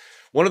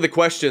 One of the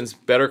questions, the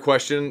better the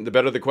question, the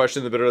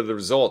better the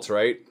results,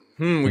 right?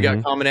 We got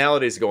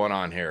commonalities going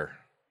on here.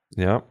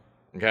 Yeah.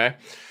 Okay.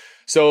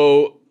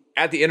 So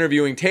at the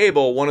interviewing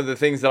table, one of the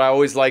things that I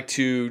always like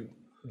to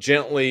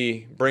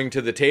gently bring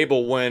to the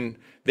table when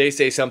they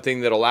say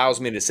something that allows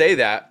me to say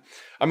that,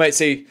 I might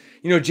say,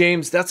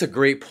 James, that's a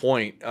great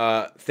point.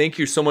 Thank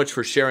you so much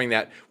for sharing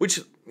that, which,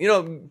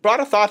 brought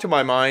a thought to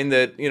my mind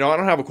that, I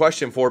don't have a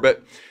question for,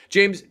 but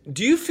James,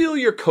 do you feel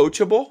you're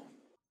coachable?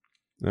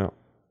 No.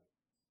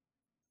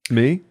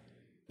 Me?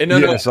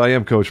 Yes, I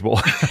am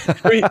coachable.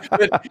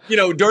 but,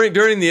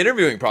 during the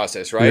interviewing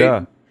process, right?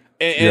 Yeah.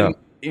 And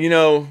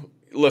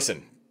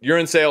listen, you're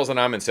in sales and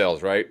I'm in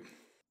sales, right?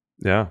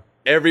 Yeah.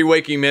 Every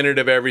waking minute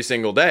of every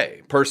single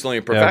day, personally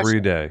and professionally.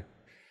 Every day.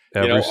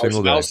 Every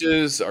single day. Our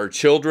spouses, our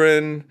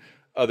children,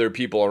 other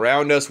people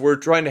around us, we're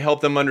trying to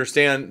help them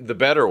understand the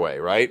better way,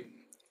 right?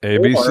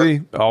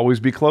 ABC, always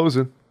be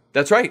closing.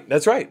 That's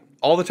right.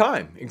 All the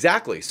time.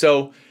 Exactly.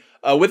 So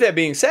with that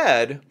being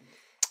said,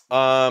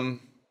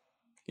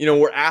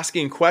 we're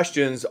asking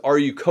questions. Are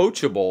you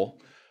coachable?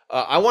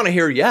 I want to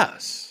hear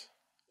yes.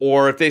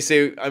 Or if they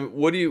say,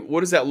 what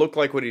does that look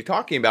like? What are you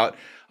talking about?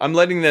 I'm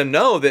letting them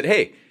know that,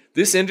 hey,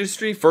 this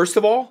industry, first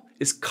of all,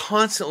 is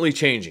constantly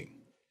changing.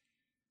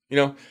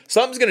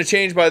 Something's going to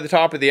change by the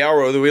top of the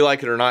hour, whether we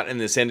like it or not in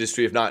this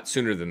industry, if not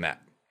sooner than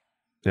that.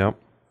 Yep.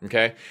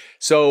 Okay.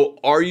 So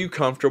are you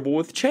comfortable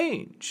with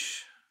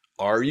change?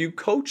 Are you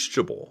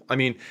coachable? I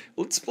mean,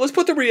 let's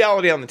put the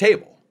reality on the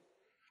table,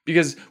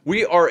 because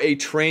we are a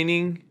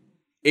training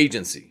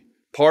agency.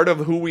 Part of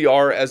who we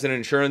are as an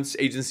insurance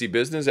agency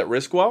business at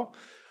Riskwell,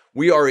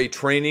 we are a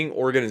training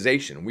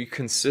organization. We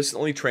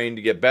consistently train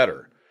to get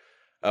better.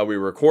 We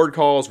record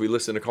calls, we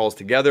listen to calls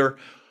together,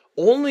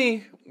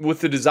 only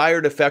with the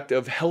desired effect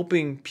of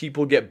helping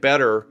people get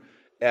better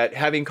at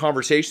having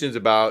conversations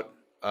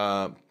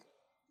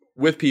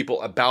with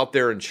people about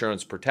their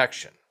insurance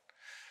protection.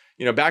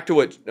 Back to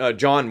what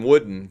John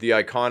Wooden, the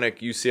iconic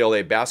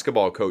UCLA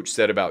basketball coach,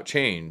 said about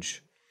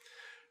change.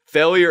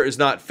 Failure is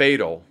not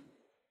fatal,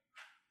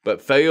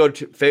 but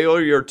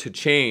failure to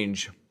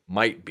change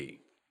might be.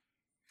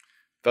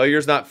 Failure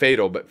is not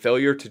fatal, but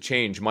failure to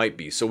change might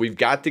be. So we've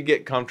got to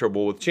get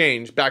comfortable with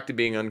change, back to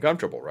being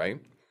uncomfortable, right?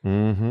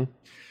 Mm-hmm.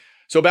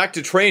 So back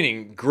to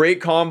training,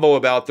 great combo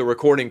about the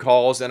recording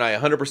calls, and I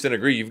 100%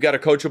 agree. You've got a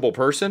coachable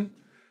person,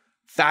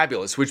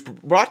 fabulous, which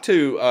brought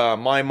to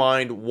my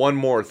mind one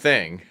more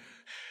thing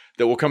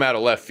that we'll come out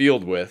of left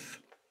field with.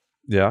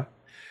 Yeah.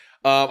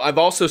 I've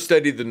also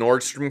studied the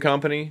Nordstrom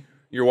company.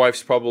 Your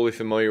wife's probably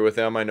familiar with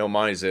them. I know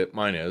mine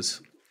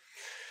is.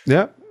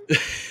 Yeah.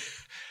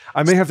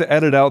 I may have to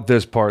edit out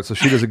this part so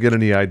she doesn't get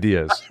any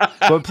ideas.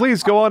 But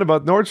please go on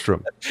about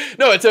Nordstrom.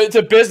 No, it's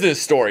a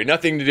business story.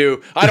 Nothing to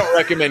do. I don't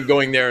recommend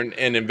going there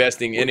and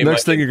investing any money.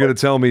 Next thing you're going to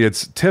tell me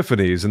it's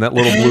Tiffany's in that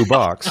little blue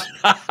box.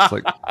 It's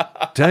like,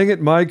 dang it,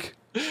 Mike.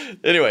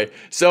 Anyway,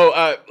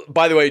 so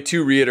by the way,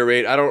 to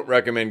reiterate, I don't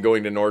recommend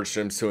going to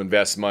Nordstrom's to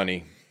invest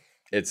money.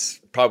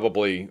 It's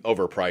probably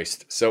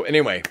overpriced. So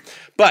anyway,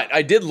 but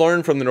I did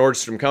learn from the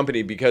Nordstrom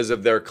company, because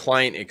of their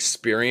client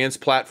experience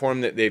platform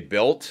that they've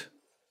built,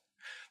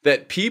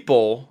 that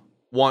people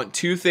want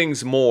two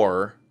things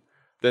more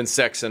than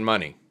sex and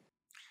money: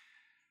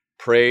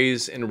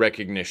 praise and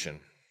recognition.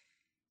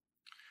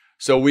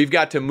 So we've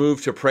got to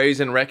move to praise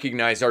and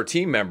recognize our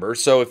team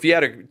members. So if you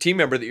had a team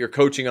member that you're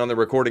coaching on the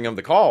recording of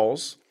the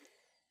calls,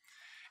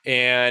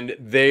 and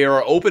they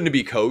are open to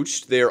be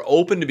coached, they are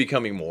open to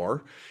becoming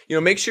more,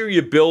 make sure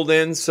you build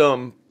in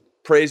some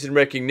praise and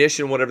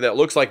recognition, whatever that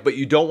looks like, but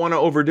you don't want to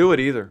overdo it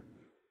either.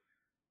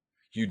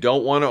 You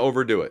don't want to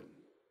overdo it.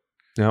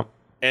 Yep.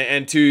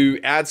 And to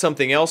add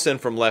something else in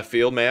from left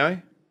field, may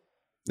I?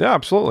 Yeah,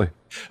 absolutely.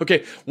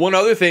 Okay, one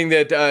other thing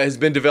that has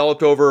been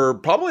developed over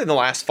probably in the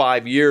last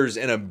 5 years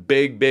in a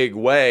big, big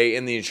way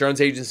in the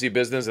insurance agency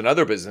business and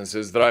other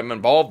businesses that I'm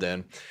involved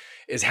in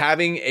is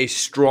having a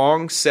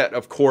strong set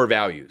of core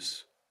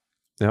values.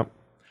 Yep.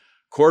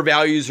 Core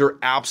values are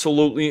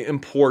absolutely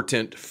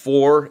important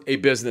for a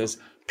business,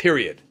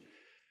 period.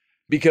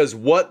 Because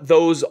what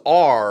those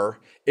are,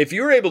 if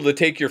you're able to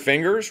take your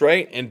fingers,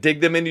 right, and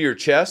dig them into your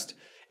chest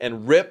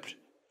and rip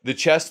the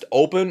chest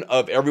open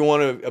of every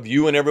one of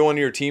you and every one of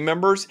your team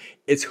members,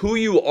 it's who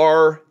you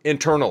are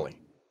internally,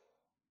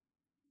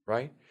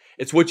 right?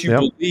 It's what you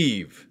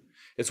believe.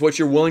 It's what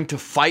you're willing to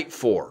fight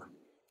for.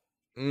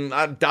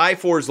 Die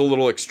for is a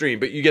little extreme,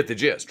 but you get the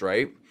gist,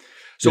 right?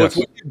 So It's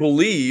what you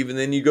believe, and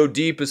then you go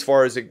deep as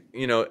far as,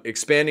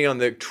 expanding on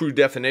the true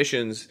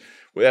definitions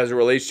as it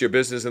relates to your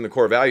business and the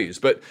core values.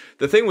 But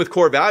the thing with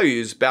core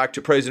values, back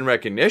to praise and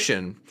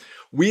recognition,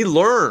 we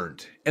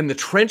learned in the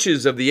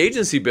trenches of the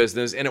agency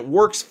business, and it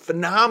works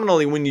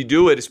phenomenally when you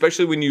do it,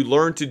 especially when you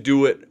learn to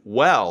do it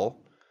well.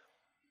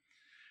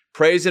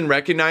 Praise and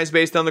recognize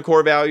based on the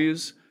core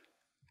values.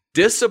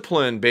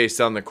 discipline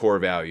based on the core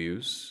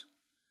values,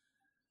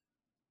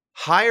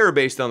 hire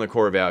based on the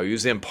core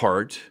values in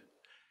part,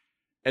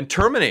 and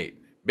terminate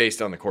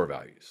based on the core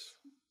values.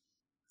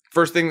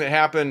 First thing that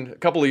happened a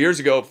couple of years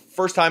ago,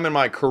 first time in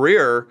my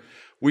career,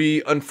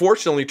 we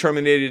unfortunately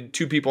terminated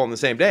 2 people on the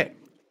same day.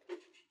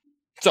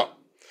 So,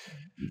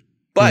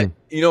 but,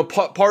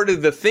 part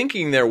of the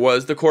thinking there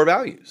was the core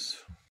values.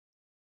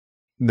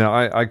 No,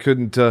 I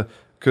couldn't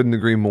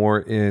agree more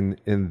in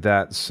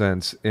that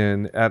sense.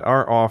 And at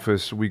our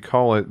office, we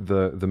call it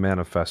the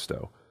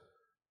manifesto.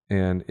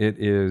 And it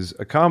is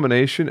a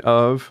combination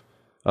of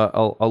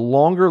a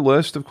longer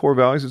list of core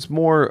values. It's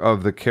more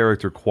of the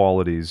character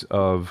qualities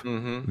of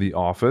the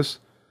office.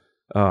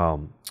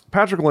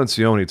 Patrick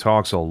Lencioni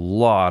talks a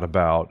lot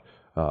about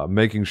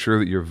making sure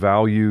that your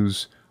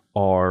values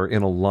are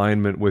in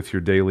alignment with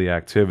your daily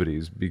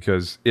activities,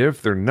 because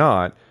if they're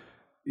not,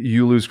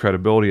 you lose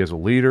credibility as a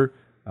leader.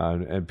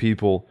 And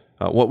people,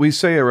 what we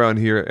say around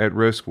here at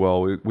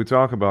Riskwell, we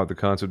talk about the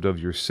concept of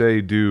your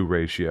say-do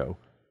ratio.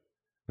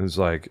 It's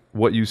like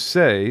what you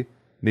say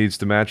needs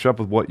to match up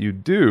with what you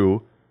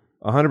do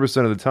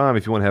 100% of the time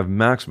if you want to have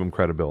maximum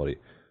credibility.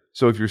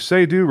 So if your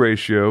say-do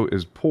ratio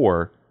is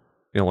poor,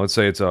 let's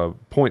say it's a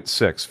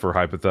 0.6 for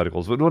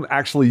hypotheticals, but don't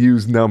actually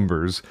use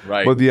numbers.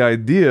 Right. But the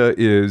idea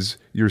is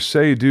your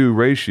say-do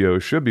ratio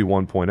should be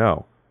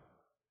 1.0.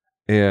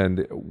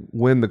 And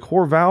when the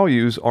core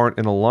values aren't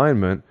in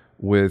alignment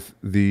with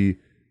the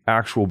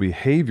actual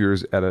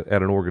behaviors at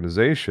an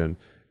organization,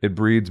 it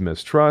breeds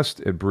mistrust,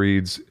 it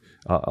breeds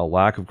a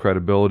lack of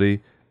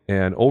credibility,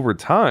 and over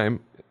time,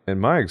 in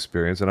my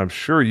experience, and I'm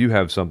sure you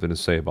have something to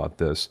say about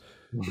this,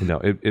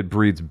 it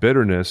breeds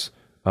bitterness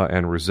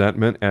and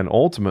resentment, and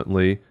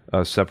ultimately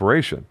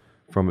separation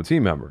from a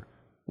team member,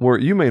 where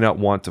you may not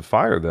want to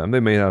fire them. They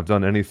may not have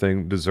done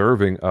anything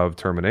deserving of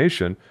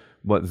termination,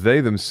 but they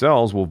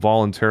themselves will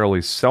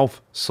voluntarily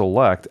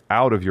self-select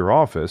out of your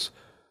office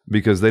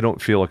because they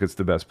don't feel like it's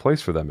the best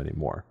place for them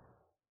anymore.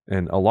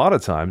 And a lot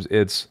of times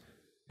it's,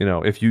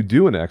 if you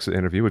do an exit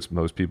interview, which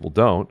most people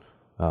don't,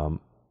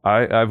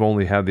 I've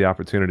only had the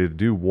opportunity to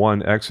do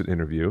one exit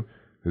interview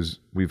because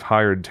we've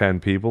hired 10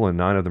 people and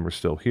 9 of them are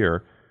still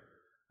here.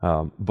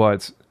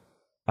 But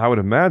I would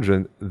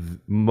imagine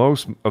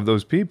most of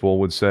those people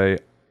would say,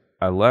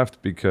 I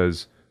left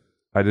because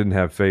I didn't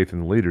have faith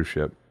in the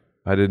leadership.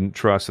 I didn't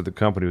trust that the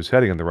company was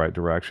heading in the right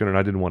direction, and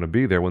I didn't want to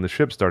be there when the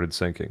ship started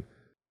sinking.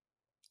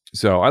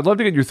 So I'd love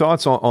to get your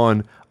thoughts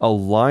on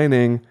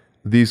aligning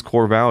these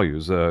core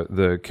values,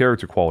 the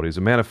character qualities,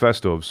 a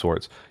manifesto of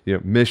sorts,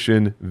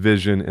 mission,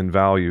 vision, and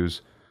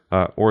values,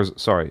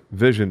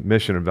 vision,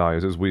 mission, and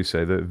values, as we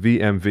say. The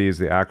VMV is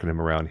the acronym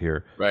around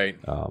here. Right.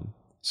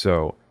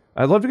 So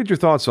I'd love to get your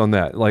thoughts on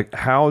that. Like,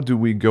 how do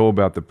we go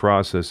about the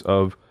process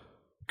of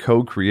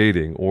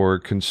co-creating or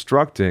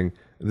constructing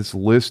this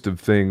list of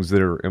things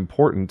that are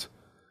important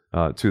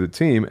to the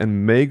team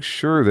and make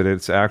sure that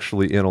it's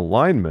actually in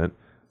alignment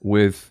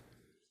with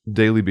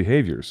daily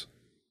behaviors?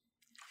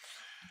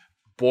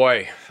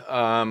 Boy,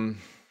 I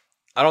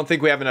don't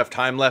think we have enough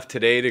time left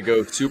today to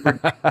go super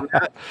deep on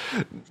that.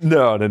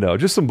 No.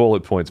 Just some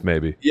bullet points,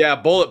 maybe. Yeah,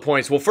 bullet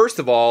points. Well, first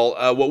of all,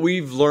 what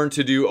we've learned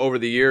to do over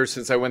the years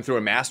since I went through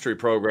a mastery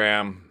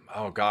program,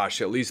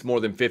 at least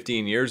more than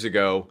 15 years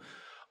ago,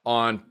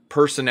 on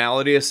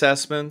personality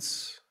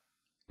assessments,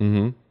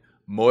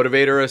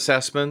 motivator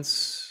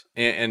assessments,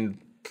 and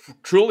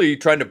truly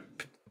trying to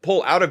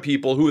pull out of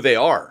people who they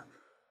are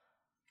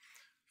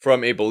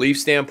from a belief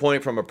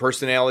standpoint, from a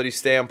personality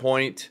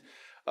standpoint.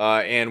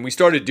 And we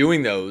started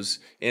doing those,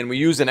 and we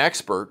use an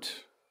expert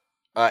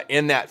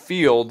in that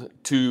field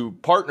to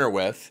partner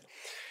with.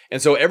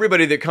 And so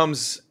everybody that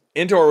comes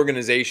into our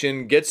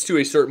organization gets to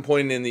a certain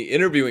point in the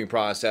interviewing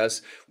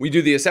process, we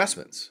do the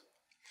assessments.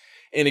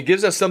 And it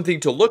gives us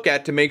something to look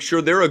at to make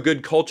sure they're a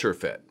good culture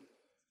fit.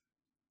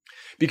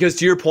 Because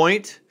to your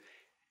point,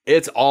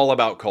 it's all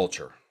about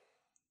culture.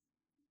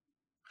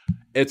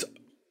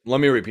 Let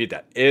me repeat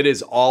that. It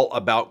is all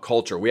about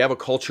culture. We have a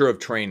culture of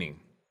training.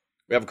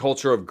 We have a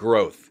culture of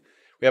growth.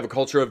 We have a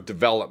culture of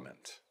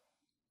development.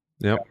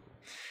 Yep.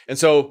 And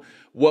so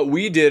what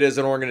we did as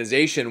an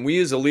organization, we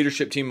as a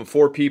leadership team of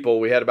 4 people,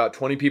 we had about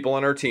 20 people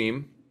on our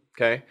team.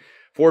 Okay.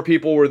 4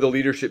 people were the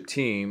leadership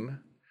team.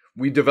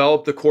 We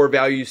developed the core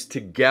values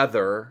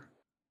together.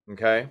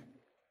 Okay.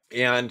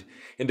 And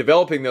in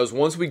developing those,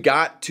 once we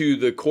got to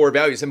the core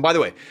values, and by the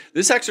way,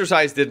 this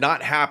exercise did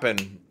not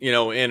happen,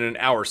 in an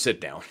hour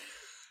sit down.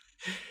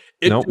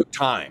 It took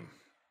time,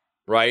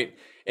 right?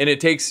 And it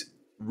takes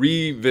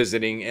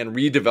revisiting and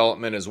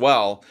redevelopment as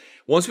well.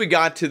 Once we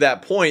got to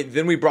that point,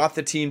 then we brought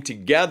the team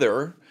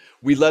together.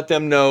 We let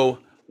them know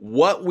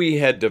what we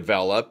had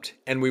developed,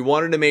 and we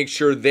wanted to make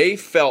sure they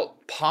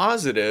felt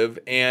positive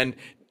and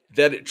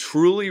that it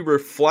truly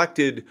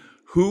reflected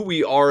who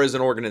we are as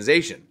an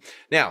organization.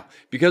 Now,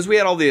 because we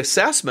had all the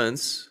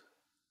assessments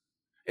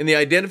and the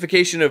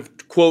identification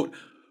of, quote,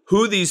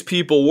 who these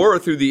people were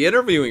through the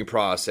interviewing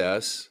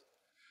process,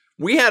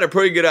 we had a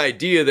pretty good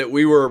idea that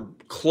we were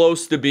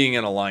close to being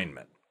in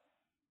alignment.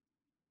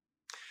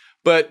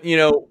 But,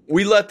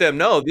 we let them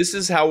know this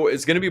is how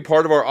it's going to be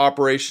part of our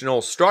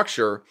operational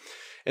structure.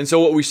 And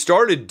so what we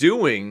started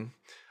doing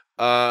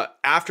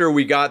after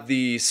we got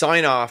the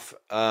sign off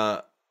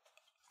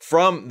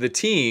from the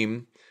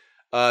team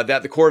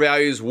that the core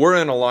values were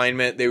in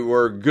alignment, they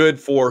were good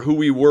for who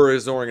we were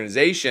as an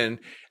organization,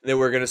 and then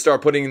we're going to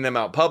start putting them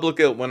out public.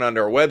 It went onto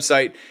our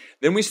website.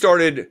 Then we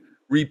started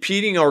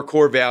repeating our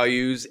core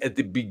values at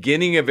the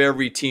beginning of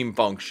every team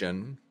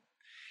function,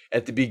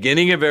 at the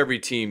beginning of every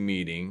team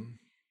meeting.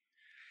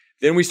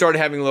 Then we started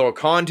having little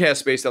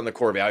contests based on the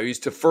core values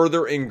to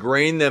further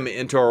ingrain them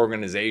into our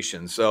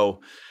organization.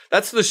 So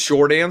that's the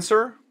short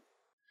answer,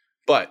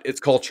 but it's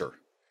culture.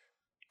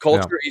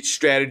 Culture eats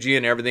strategy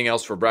and everything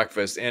else for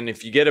breakfast. And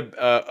if you get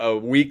a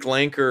weak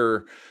link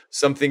or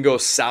something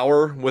goes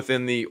sour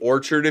within the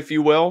orchard, if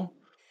you will,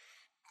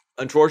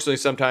 unfortunately,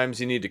 sometimes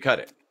you need to cut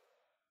it.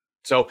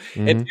 So,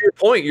 and to your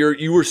point,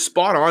 you were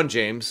spot on,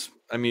 James.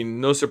 I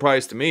mean, no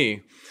surprise to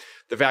me.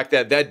 The fact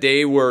that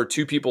day where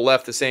two people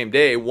left the same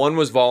day, one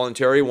was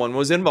voluntary, one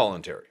was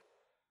involuntary.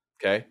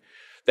 Okay.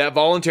 That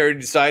voluntary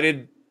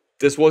decided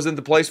this wasn't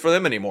the place for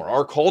them anymore.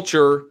 Our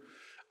culture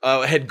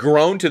had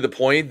grown to the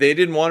point they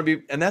didn't want to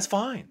be, and that's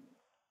fine.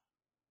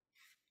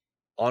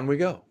 On we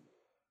go.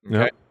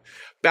 Okay. Yep.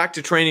 Back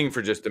to training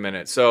for just a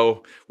minute.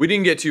 So we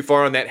didn't get too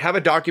far on that. Have a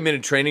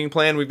documented training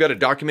plan. We've got a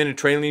documented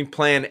training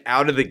plan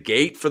out of the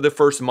gate for the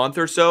first month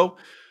or so.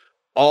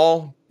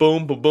 All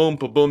boom, boom, boom,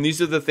 boom, boom.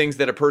 These are the things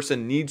that a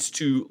person needs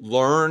to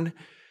learn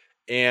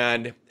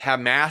and have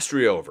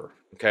mastery over.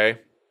 Okay.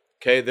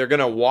 They're going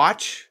to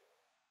watch.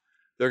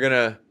 They're going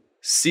to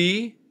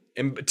see.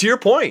 And to your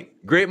point,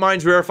 great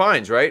minds, rare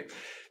finds, right?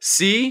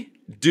 See,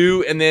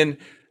 do, and then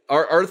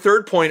our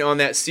third point on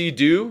that see,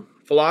 do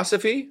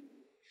philosophy,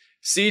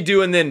 see,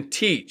 do, and then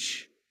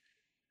teach.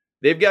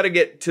 They've got to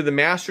get to the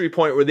mastery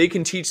point where they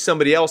can teach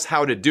somebody else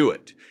how to do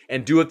it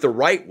and do it the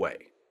right way,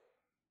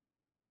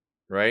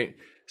 right?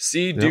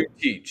 See, do,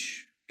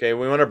 teach. Okay,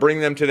 we want to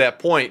bring them to that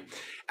point.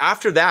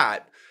 After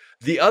that,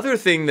 the other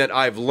thing that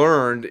I've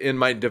learned in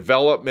my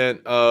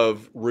development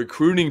of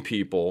recruiting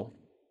people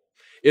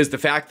is the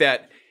fact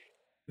that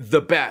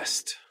the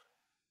best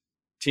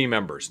team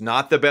members,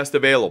 not the best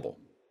available,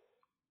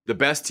 the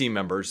best team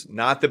members,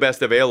 not the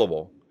best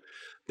available,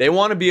 they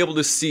want to be able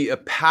to see a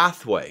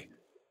pathway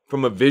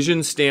from a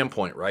vision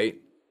standpoint, right,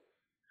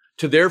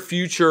 to their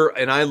future.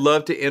 And I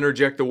love to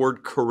interject the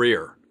word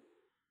career.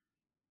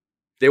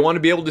 They want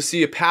to be able to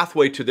see a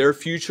pathway to their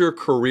future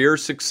career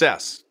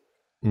success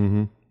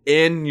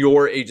in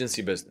your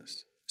agency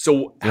business.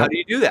 So how do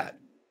you do that?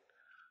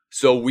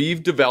 So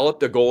we've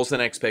developed a goals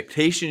and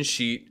expectation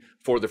sheet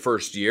for the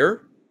first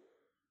year.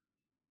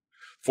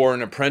 For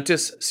an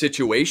apprentice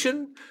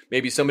situation,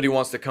 maybe somebody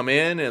wants to come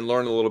in and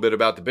learn a little bit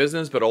about the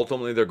business, but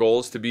ultimately their goal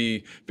is to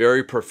be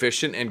very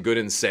proficient and good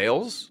in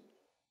sales.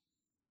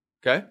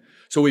 Okay.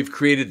 So we've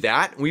created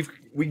that. We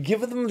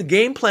give them the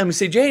game plan. We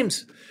say,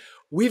 James,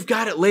 we've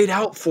got it laid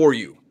out for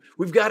you.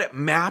 We've got it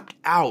mapped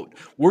out.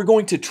 We're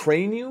going to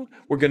train you.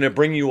 We're going to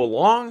bring you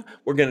along.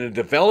 We're going to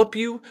develop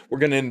you. We're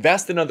going to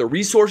invest in other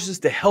resources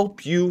to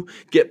help you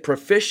get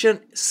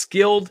proficient,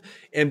 skilled,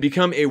 and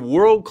become a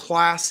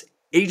world-class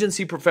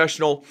agency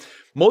professional.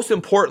 Most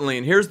importantly,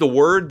 and here's the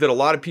word that a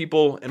lot of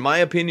people, in my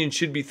opinion,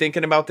 should be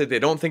thinking about that they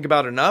don't think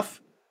about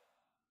enough.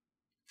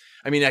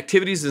 I mean,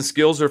 activities and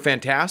skills are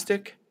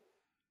fantastic,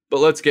 but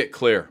let's get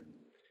clear.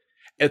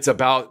 It's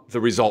about the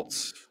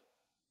results.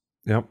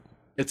 Yep.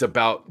 It's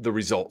about the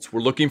results.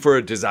 We're looking for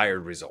a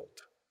desired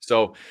result.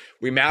 So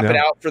we map it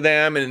out for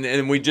them.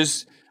 And we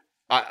just,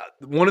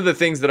 one of the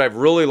things that I've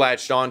really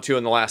latched onto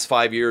in the last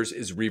 5 years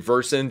is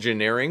reverse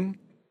engineering.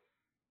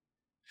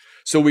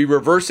 So we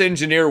reverse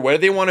engineer where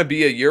they want to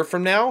be a year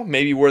from now,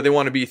 maybe where they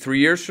want to be 3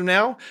 years from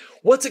now.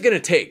 What's it going to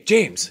take?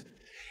 James,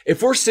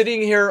 if we're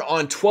sitting here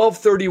on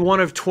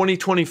 12/31 of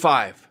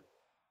 2025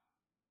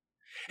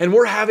 and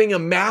we're having a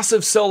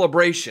massive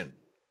celebration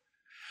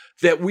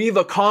that we've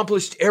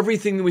accomplished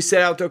everything that we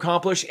set out to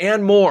accomplish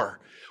and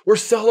more, we're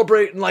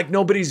celebrating like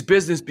nobody's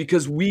business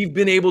because we've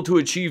been able to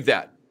achieve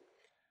that.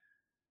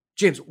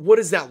 James, what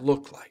does that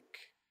look like?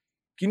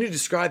 Can you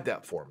describe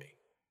that for me?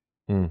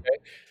 Okay.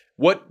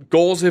 What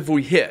goals have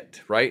we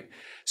hit, right?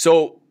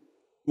 So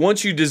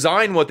once you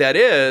design what that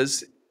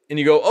is and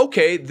you go,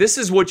 okay, this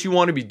is what you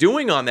want to be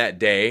doing on that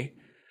day.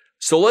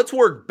 So let's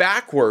work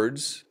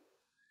backwards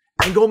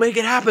and go make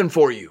it happen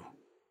for you.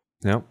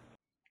 Yep.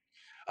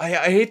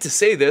 I hate to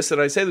say this,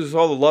 and I say this with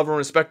all the love and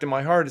respect in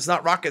my heart. It's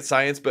not rocket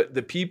science, but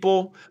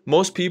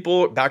most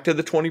people, back to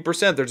the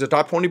 20%, there's a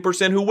top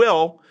 20% who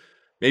will,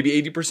 maybe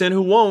 80%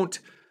 who won't.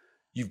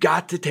 You've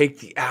got to take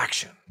the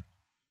action.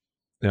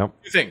 Yep.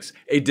 Two things,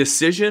 a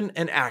decision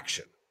and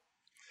action.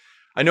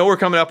 I know we're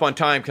coming up on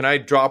time. Can I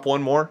drop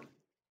one more?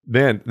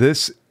 Man,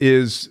 this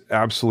is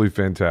absolutely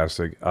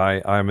fantastic.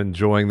 I'm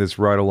enjoying this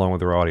right along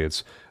with our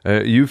audience.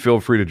 You feel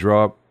free to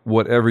drop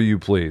whatever you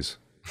please.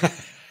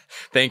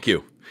 Thank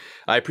you.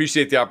 I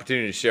appreciate the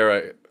opportunity to share.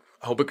 I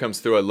hope it comes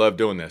through. I love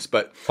doing this.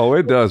 But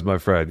it does, my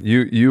friend.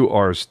 You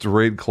are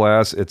straight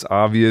class. It's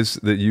obvious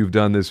that you've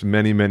done this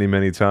many, many,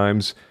 many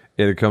times.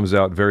 and it comes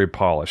out very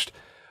polished.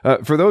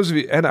 For those of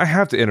you, and I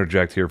have to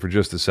interject here for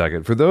just a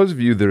second, for those of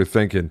you that are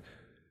thinking,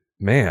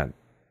 man,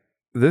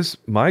 this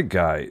Mike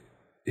guy,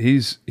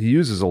 he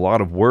uses a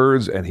lot of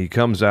words and he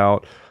comes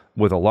out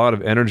with a lot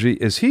of energy.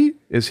 Is he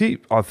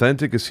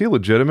authentic? Is he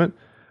legitimate?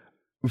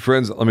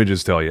 Friends, let me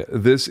just tell you,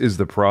 this is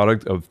the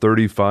product of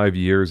 35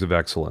 years of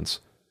excellence.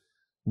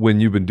 When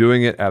you've been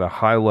doing it at a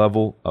high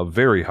level, a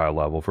very high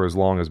level, for as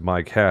long as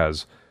Mike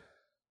has,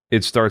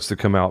 it starts to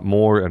come out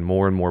more and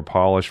more and more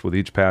polished with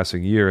each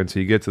passing year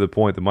until you get to the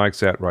point that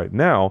Mike's at right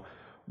now,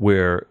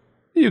 where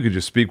you could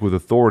just speak with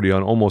authority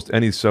on almost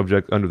any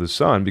subject under the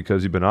sun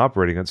because you've been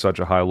operating at such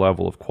a high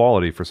level of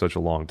quality for such a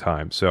long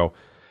time. So,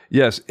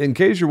 yes, in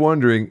case you're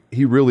wondering,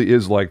 he really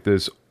is like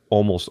this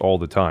almost all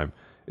the time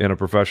in a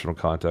professional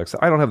context.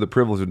 I don't have the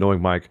privilege of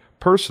knowing Mike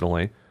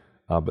personally,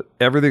 but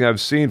everything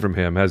I've seen from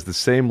him has the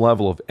same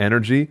level of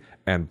energy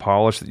and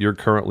polish that you're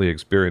currently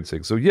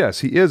experiencing. So yes,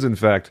 he is in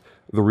fact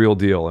the real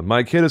deal. And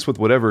Mike, hit us with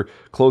whatever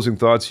closing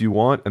thoughts you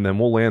want, and then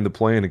we'll land the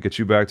plane and get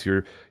you back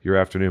to your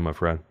afternoon, my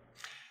friend.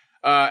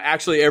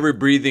 Actually, every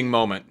breathing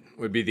moment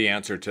would be the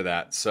answer to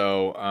that.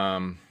 So,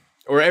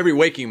 or every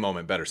waking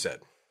moment, better said.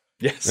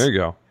 Yes. There you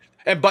go.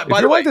 And by if the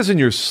you're way, like this in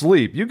your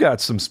sleep, you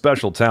got some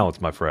special talents,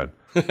 my friend.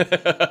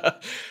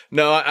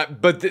 No,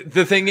 but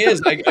the thing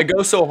is, I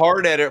go so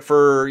hard at it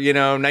for,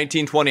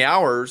 19, 20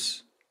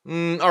 hours.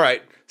 All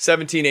right,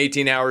 17,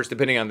 18 hours,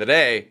 depending on the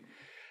day.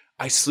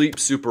 I sleep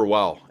super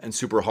well and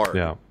super hard.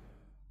 Yeah.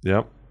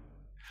 Yep.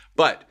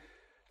 But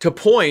to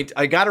point,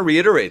 I got to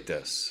reiterate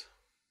this.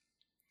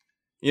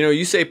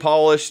 You say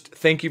polished.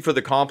 Thank you for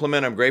the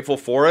compliment. I'm grateful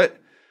for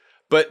it.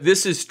 But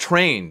this is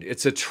trained.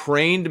 It's a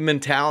trained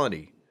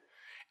mentality.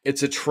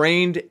 It's a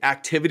trained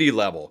activity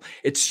level.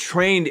 It's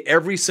trained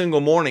every single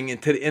morning.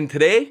 And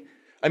today,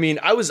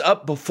 I was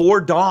up before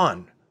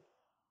dawn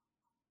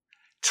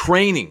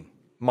training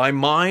my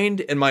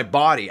mind and my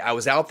body. I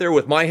was out there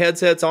with my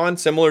headsets on,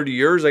 similar to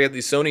yours. I got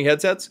these Sony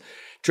headsets,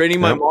 training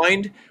my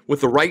mind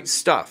with the right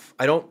stuff.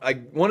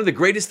 One of the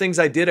greatest things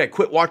I did, I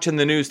quit watching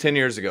the news 10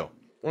 years ago.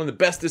 One of the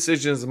best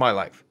decisions of my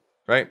life,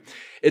 right?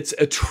 It's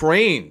a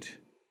trained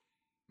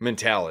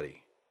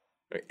mentality,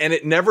 and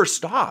it never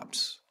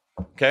stops.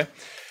 Okay.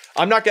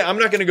 I'm not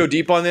going to go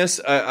deep on this.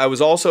 I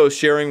was also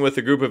sharing with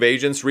a group of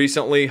agents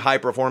recently,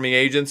 high-performing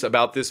agents,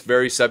 about this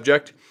very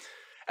subject.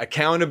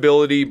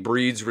 Accountability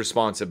breeds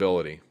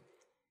responsibility.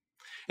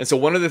 And so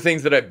one of the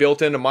things that I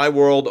built into my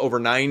world over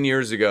 9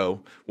 years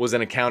ago was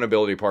an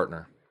accountability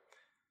partner.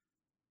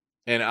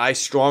 And I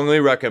strongly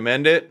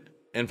recommend it.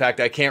 In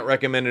fact, I can't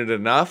recommend it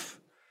enough.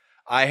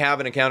 I have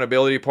an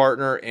accountability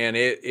partner, and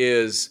it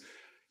is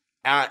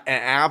an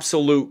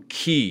absolute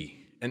key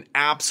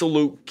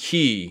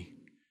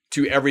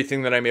to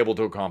everything that I'm able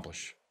to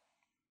accomplish.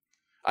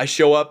 I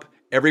show up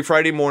every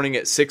Friday morning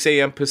at 6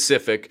 a.m.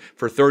 Pacific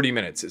for 30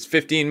 minutes. It's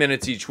 15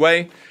 minutes each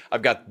way.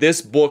 I've got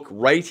this book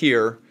right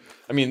here.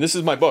 This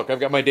is my book. I've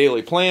got my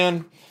daily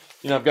plan.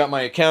 I've got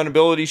my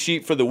accountability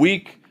sheet for the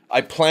week.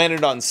 I plan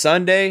it on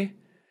Sunday.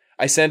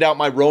 I send out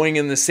my rowing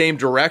in the same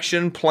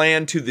direction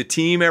plan to the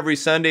team every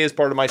Sunday as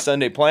part of my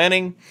Sunday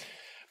planning.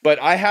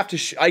 But I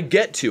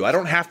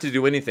don't have to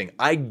do anything.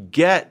 I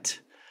get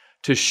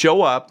to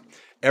show up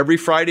every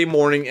Friday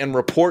morning and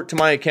report to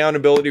my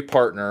accountability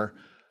partner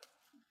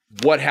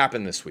what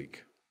happened this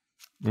week.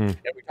 And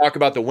we talk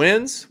about the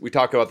wins, we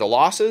talk about the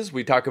losses,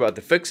 we talk about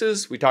the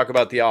fixes, we talk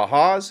about the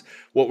ahas,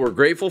 what we're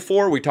grateful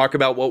for, we talk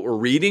about what we're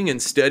reading and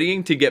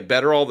studying to get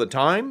better all the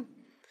time.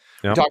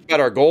 Yep. We talk about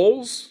our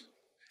goals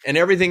and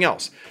everything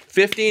else.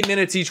 15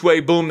 minutes each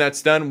way, boom,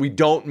 that's done. We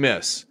don't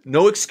miss.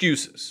 No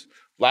excuses.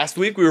 Last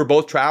week we were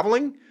both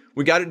traveling.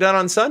 We got it done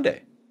on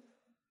Sunday.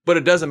 But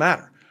it doesn't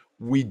matter.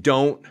 We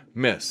don't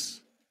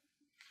miss.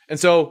 And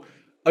so,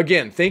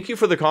 again, thank you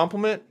for the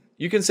compliment.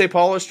 You can say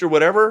polished or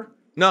whatever.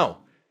 No.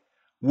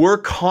 We're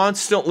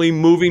constantly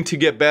moving to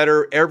get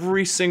better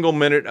every single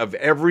minute of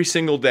every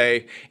single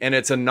day, and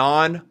it's a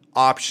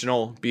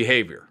non-optional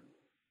behavior.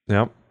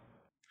 Yep.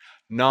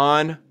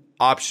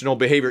 Non-optional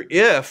behavior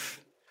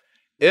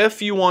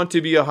if you want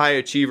to be a high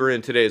achiever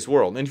in today's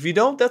world. And if you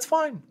don't, that's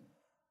fine.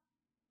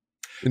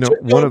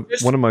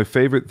 One of my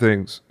favorite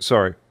things.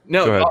 Sorry.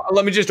 No,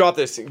 let me just drop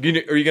this. Are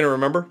you going to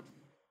remember?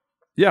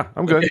 Yeah,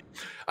 I'm good.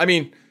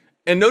 Okay.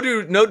 And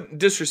no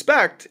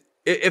disrespect.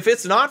 If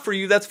it's not for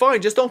you, that's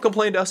fine. Just don't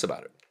complain to us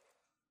about it.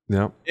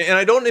 Yeah. And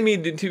I don't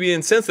mean to be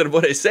insensitive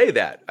when I say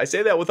that. I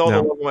say that with all the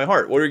love of my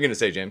heart. What are you going to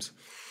say, James?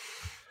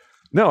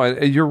 No,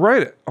 you're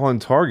right on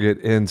target.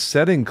 And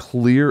setting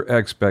clear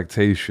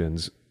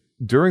expectations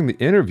during the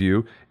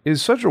interview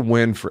is such a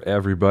win for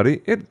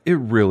everybody. It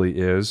really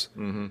is.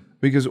 Mm-hmm.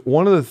 Because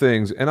one of the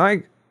things, and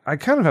I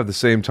kind of have the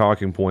same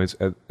talking points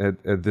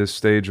at this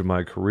stage of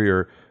my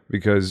career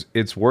because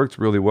it's worked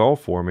really well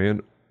for me.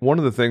 And one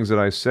of the things that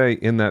I say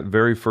in that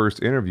very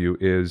first interview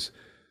is,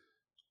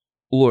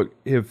 look,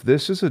 if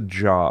this is a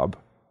job,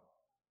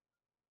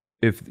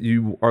 if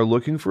you are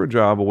looking for a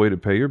job, a way to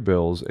pay your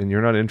bills, and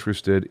you're not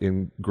interested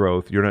in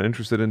growth, you're not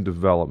interested in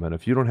development,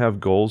 if you don't have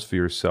goals for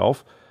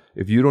yourself,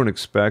 if you don't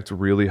expect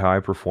really high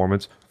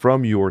performance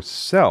from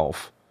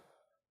yourself,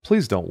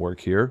 please don't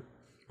work here.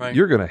 Right.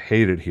 You're going to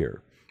hate it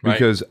here. Right.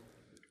 Because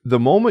the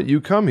moment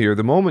you come here,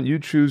 the moment you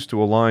choose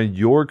to align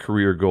your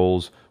career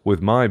goals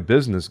with my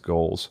business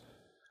goals,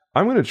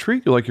 I'm going to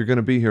treat you like you're going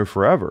to be here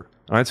forever.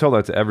 And I tell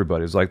that to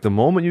everybody. It's like the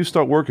moment you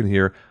start working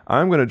here,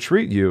 I'm going to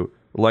treat you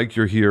like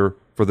you're here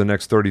for the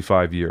next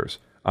 35 years.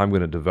 I'm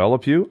going to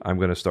develop you. I'm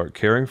going to start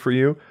caring for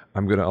you.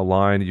 I'm going to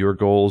align your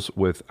goals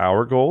with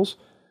our goals.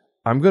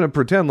 I'm going to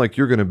pretend like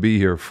you're going to be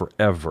here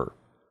forever.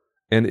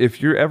 And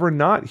if you're ever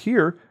not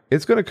here,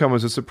 it's going to come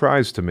as a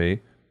surprise to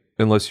me,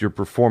 unless your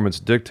performance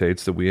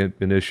dictates that we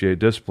initiate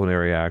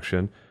disciplinary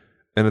action.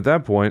 And at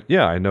that point,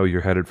 yeah, I know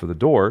you're headed for the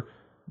door,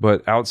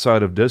 but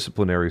outside of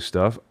disciplinary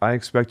stuff, I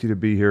expect you to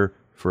be here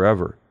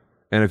forever.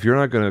 And if you're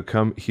not going to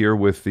come here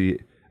with the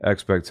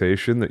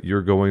expectation that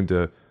you're going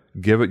to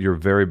give it your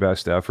very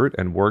best effort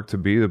and work to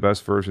be the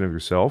best version of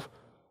yourself,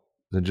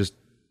 then just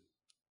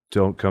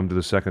don't come to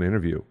the second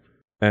interview.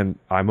 And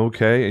I'm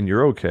okay, and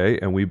you're okay,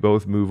 and we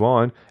both move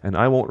on, and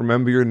I won't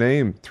remember your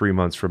name 3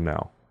 months from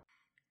now.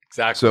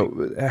 Exactly.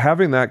 So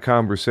having that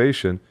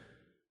conversation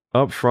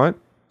up front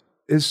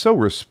is so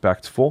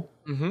respectful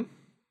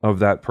of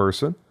that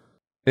person.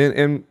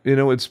 And you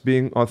know, it's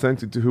being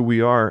authentic to who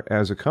we are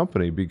as a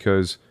company,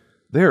 because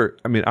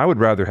I would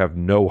rather have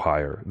no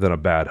hire than a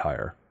bad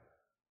hire.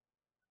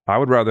 I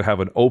would rather have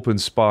an open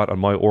spot on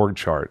my org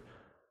chart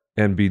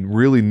and be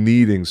really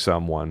needing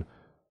someone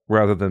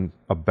rather than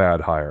a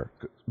bad hire.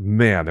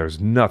 Man, there's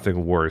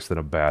nothing worse than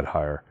a bad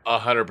hire.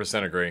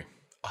 100% agree.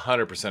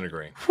 100%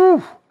 agree.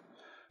 Whew.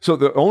 So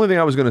the only thing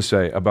I was going to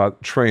say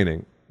about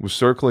training was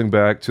circling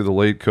back to the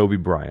late Kobe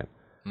Bryant.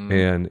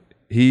 And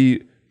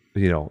he,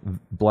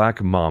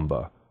 Black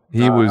Mamba.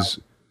 He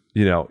was,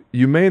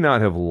 you may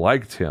not have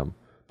liked him,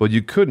 but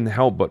you couldn't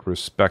help but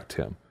respect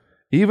him.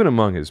 Even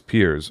among his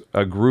peers,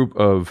 a group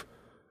of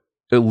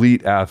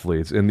elite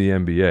athletes in the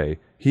NBA,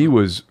 he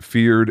was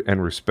feared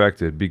and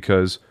respected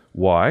because,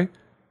 why?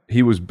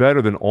 He was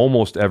better than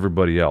almost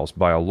everybody else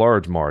by a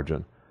large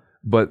margin.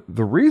 But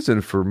the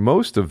reason for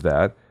most of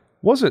that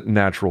wasn't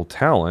natural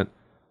talent.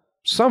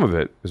 Some of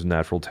it is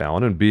natural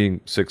talent and being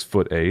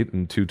 6'8"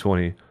 and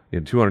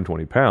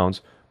 220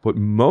 pounds, but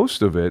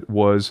most of it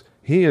was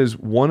he is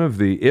one of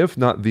the, if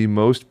not the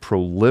most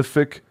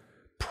prolific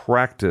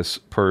practice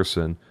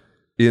person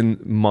in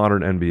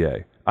modern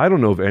NBA. I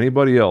don't know if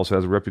anybody else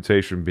has a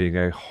reputation being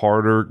a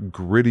harder,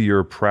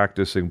 grittier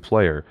practicing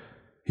player.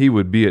 He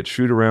would be at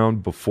shoot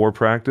around before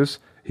practice.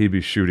 He'd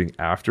be shooting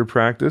after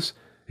practice.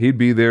 He'd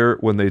be there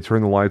when they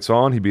turn the lights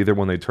on. He'd be there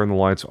when they turn the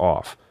lights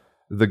off.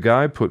 The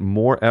guy put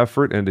more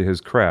effort into his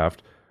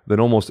craft than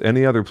almost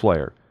any other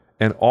player.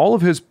 And all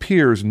of his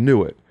peers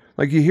knew it.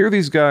 Like, you hear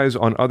these guys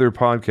on other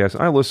podcasts.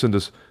 And I listen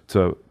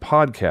to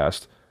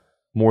podcasts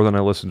more than I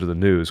listen to the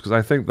news, because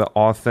I think the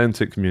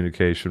authentic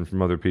communication from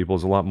other people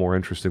is a lot more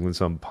interesting than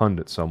some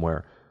pundit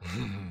somewhere.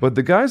 But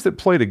the guys that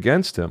played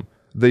against him,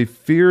 they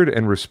feared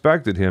and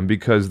respected him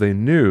because they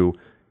knew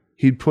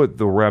he'd put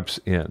the reps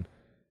in.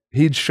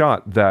 He'd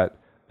shot that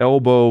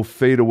elbow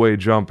fadeaway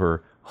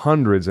jumper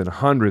hundreds and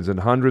hundreds and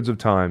hundreds of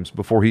times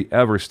before he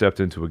ever stepped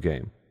into a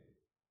game.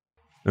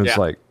 And it's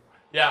like...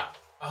 Yeah,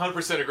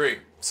 100% agree.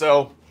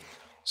 So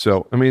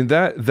I mean,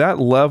 that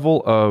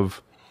level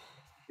of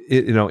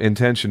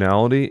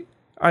intentionality,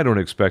 I don't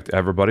expect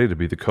everybody to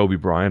be the Kobe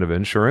Bryant of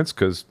insurance,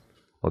 because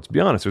let's be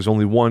honest, there's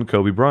only one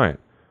Kobe Bryant.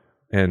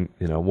 And,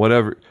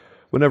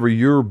 whatever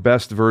your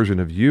best version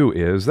of you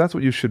is, that's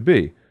what you should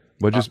be.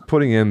 But just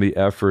putting in the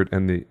effort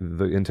and the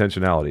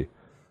intentionality.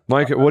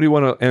 Mike, what do you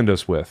want to end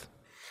us with?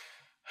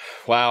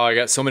 Wow, I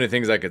got so many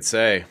things I could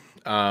say.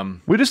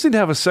 We just need to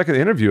have a second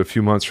interview a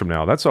few months from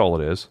now. That's all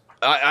it is.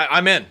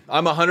 I'm in.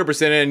 I'm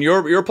 100% in.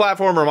 Your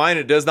platform or mine,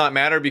 it does not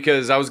matter,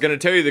 because I was going to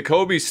tell you the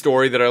Kobe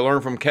story that I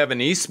learned from Kevin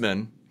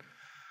Eastman,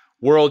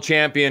 world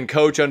champion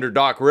coach under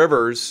Doc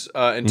Rivers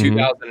in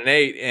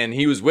 2008. And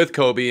he was with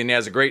Kobe, and he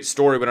has a great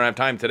story. We don't have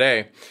time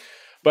today.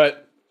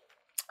 But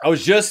I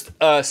was just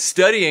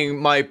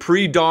studying my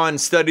pre-dawn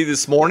study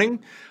this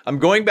morning. I'm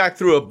going back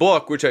through a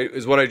book, which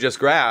is what I just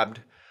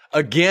grabbed,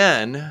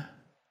 again,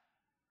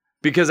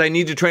 because I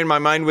need to train my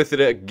mind with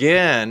it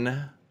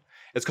again.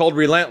 It's called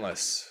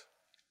Relentless.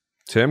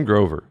 Tim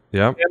Grover.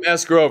 Yeah. Tim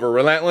S. Grover,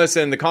 Relentless.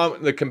 And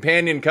the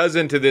companion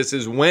cousin to this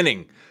is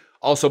Winning,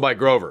 also by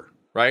Grover,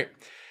 right?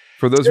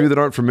 For those of you that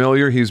aren't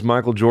familiar, he's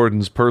Michael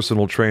Jordan's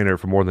personal trainer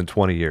for more than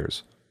 20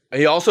 years.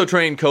 He also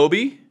trained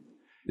Kobe.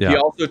 Yeah. He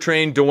also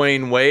trained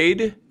Dwayne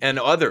Wade and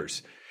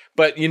others.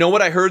 But you know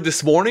what I heard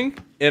this morning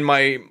in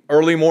my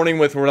early morning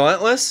with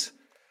Relentless?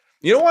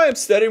 You know why I'm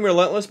studying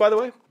Relentless, by the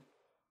way?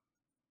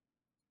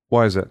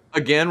 Why is it?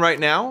 Again, right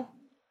now?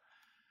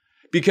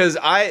 Because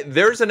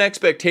there's an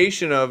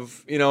expectation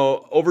of,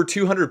 over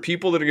 200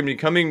 people that are going to be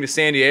coming to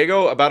San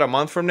Diego about a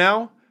month from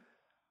now.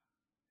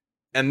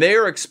 And they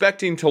are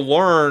expecting to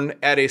learn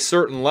at a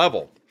certain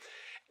level.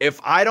 If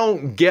I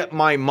don't get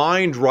my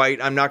mind right,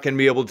 I'm not going to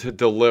be able to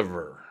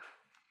deliver.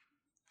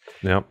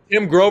 Yep.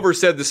 Tim Grover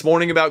said this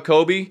morning about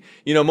Kobe,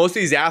 most of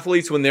these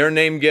athletes, when their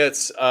name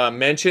gets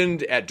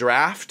mentioned at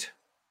draft,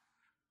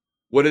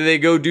 what do they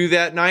go do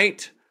that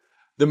night?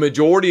 the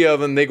majority of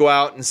them, they go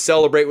out and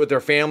celebrate with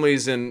their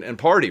families and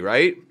party,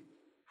 right?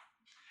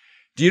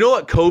 Do you know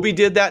what Kobe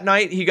did that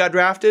night he got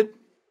drafted?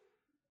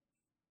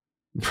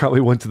 Probably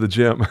went to the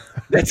gym.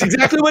 That's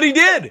exactly what he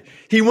did.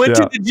 He went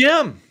to the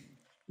gym.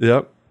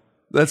 Yep.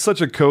 That's such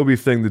a Kobe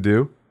thing to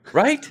do.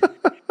 Right?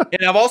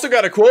 And I've also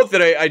got a quote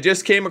that I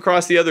just came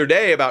across the other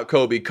day about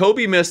Kobe.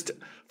 Kobe missed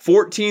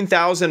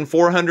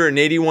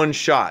 14,481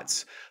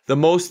 shots, the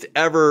most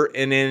ever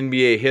in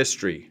NBA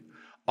history,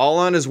 all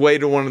on his way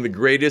to one of the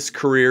greatest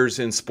careers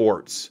in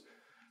sports.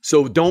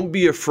 So don't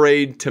be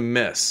afraid to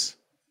miss.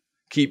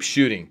 Keep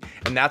shooting.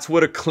 And that's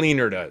what a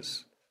cleaner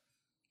does.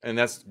 And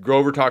that's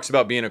Grover talks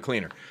about being a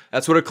cleaner.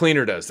 That's what a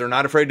cleaner does. They're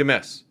not afraid to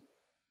miss.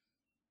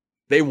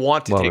 They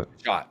want to take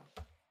the shot.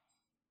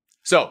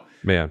 So,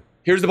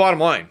 here's the bottom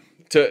line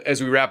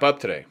as we wrap up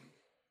today.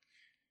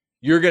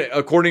 You're going to,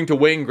 according to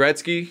Wayne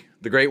Gretzky,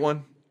 the great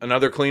one,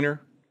 another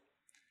cleaner,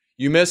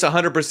 you miss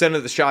 100%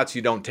 of the shots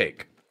you don't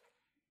take.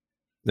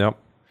 Yep.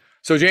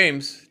 So,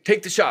 James,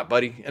 take the shot,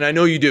 buddy. And I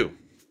know you do.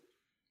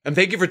 And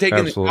thank you for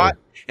taking the shot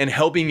and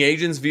helping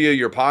agents via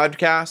your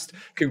podcast.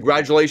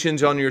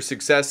 Congratulations on your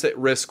success at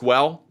Risk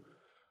Well.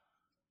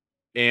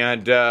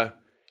 And,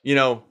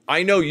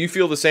 I know you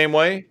feel the same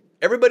way.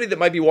 Everybody that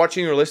might be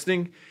watching or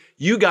listening,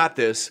 you got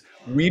this.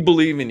 We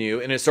believe in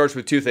you. And it starts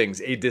with two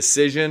things, a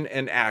decision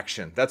and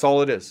action. That's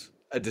all it is,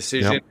 a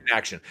decision and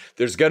action.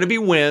 There's going to be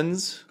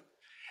wins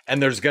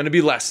and there's going to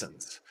be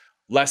lessons.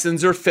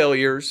 Lessons are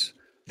failures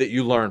that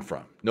you learn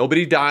from.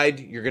 Nobody died.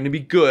 You're going to be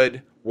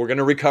good. We're going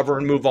to recover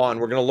and move on.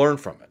 We're going to learn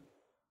from it.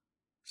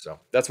 So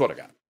that's what I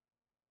got.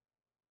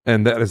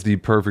 And that is the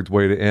perfect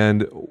way to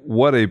end.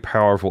 What a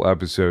powerful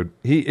episode.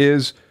 He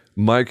is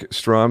Mike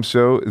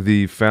Stromsoe,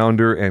 the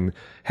founder and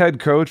head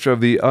coach of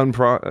the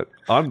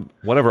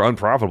whatever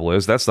unprofitable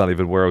is. That's not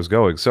even where I was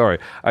going. Sorry.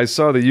 I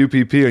saw the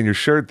UPP on your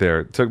shirt there.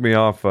 It took me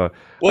off. I'm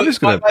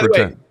just going to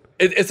pretend.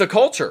 It's a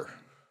culture.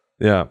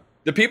 Yeah.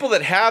 The people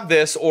that have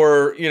this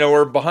or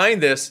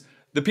behind this,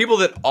 the people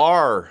that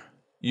are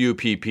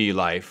UPP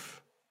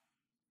life,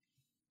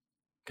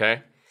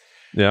 okay?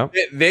 Yeah.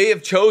 They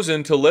have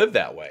chosen to live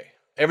that way.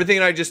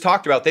 Everything I just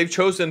talked about, they've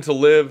chosen to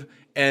live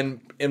and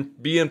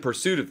be in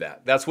pursuit of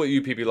that. That's what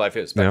UPP life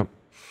is. Yeah.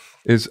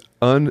 Is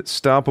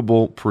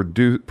unstoppable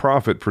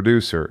profit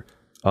producer.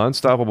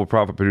 Unstoppable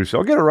profit producer.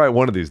 I'll get it right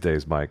one of these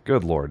days, Mike.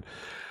 Good Lord.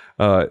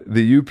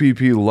 The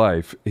UPP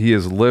life, he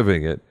is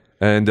living it.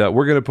 And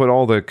we're going to put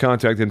all the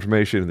contact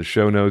information in the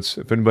show notes.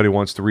 If anybody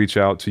wants to reach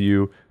out to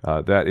you,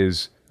 that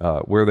is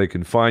where they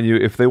can find you.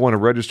 If they want to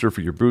register for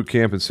your boot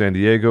camp in San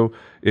Diego,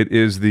 it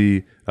is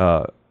the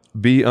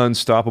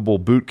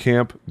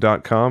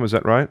BeUnstoppableBootcamp.com. Is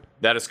that right?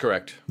 That is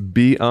correct.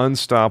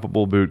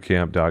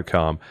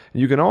 BeUnstoppableBootcamp.com.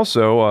 And you can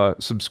also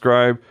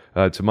subscribe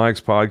to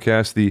Mike's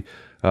podcast. The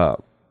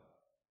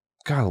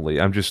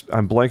golly, I'm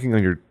blanking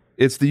on your.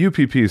 It's the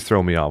UPPs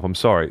throw me off. I'm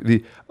sorry.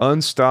 The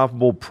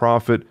Unstoppable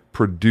Profit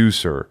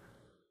Producer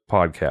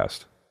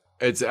podcast.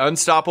 It's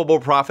Unstoppable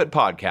Profit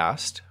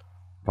Podcast.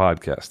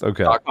 Okay.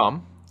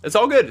 .com. It's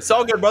all good. It's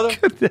all good, brother.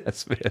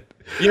 Goodness, man.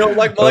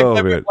 Like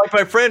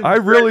my friend. I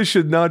really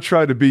should not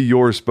try to be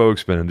your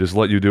spokesman and just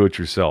let you do it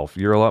yourself.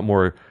 You're a lot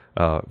more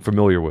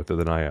familiar with it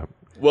than I am.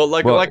 Well,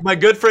 like my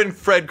good friend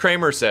Fred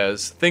Kramer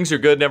says, things are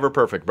good, never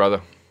perfect,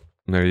 brother.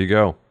 There you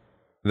go.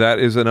 That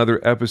is another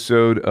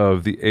episode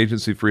of the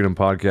Agency Freedom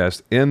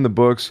Podcast in the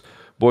books.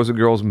 Boys and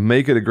girls,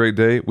 make it a great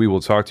day. We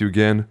will talk to you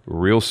again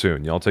real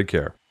soon. Y'all take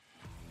care.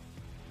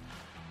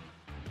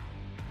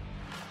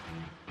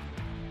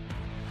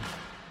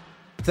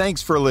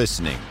 Thanks for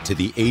listening to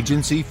the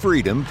Agency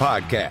Freedom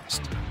Podcast.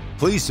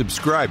 Please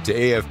subscribe to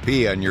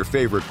AFP on your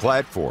favorite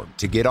platform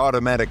to get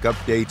automatic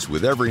updates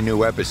with every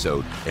new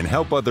episode and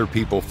help other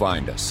people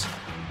find us.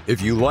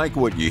 If you like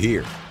what you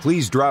hear,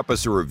 please drop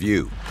us a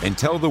review and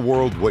tell the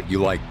world what you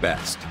like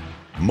best.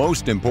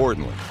 Most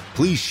importantly,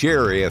 please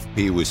share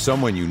AFP with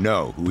someone you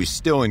know who is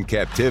still in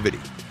captivity.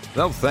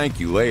 They'll thank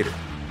you later.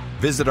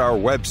 Visit our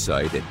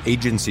website at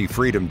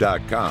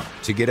agencyfreedom.com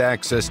to get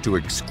access to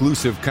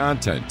exclusive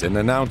content and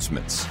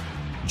announcements.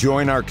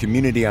 Join our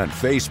community on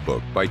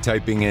Facebook by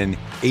typing in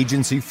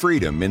Agency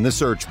Freedom in the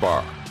search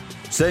bar.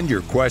 Send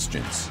your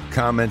questions,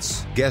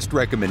 comments, guest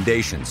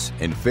recommendations,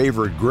 and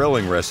favorite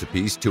grilling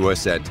recipes to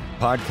us at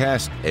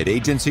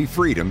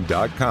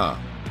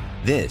podcast@agencyfreedom.com.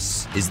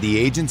 This is the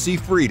Agency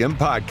Freedom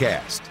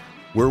Podcast,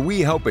 where we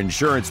help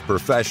insurance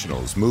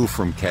professionals move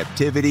from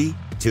captivity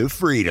to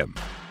freedom.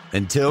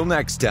 Until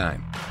next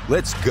time,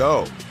 let's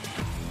go.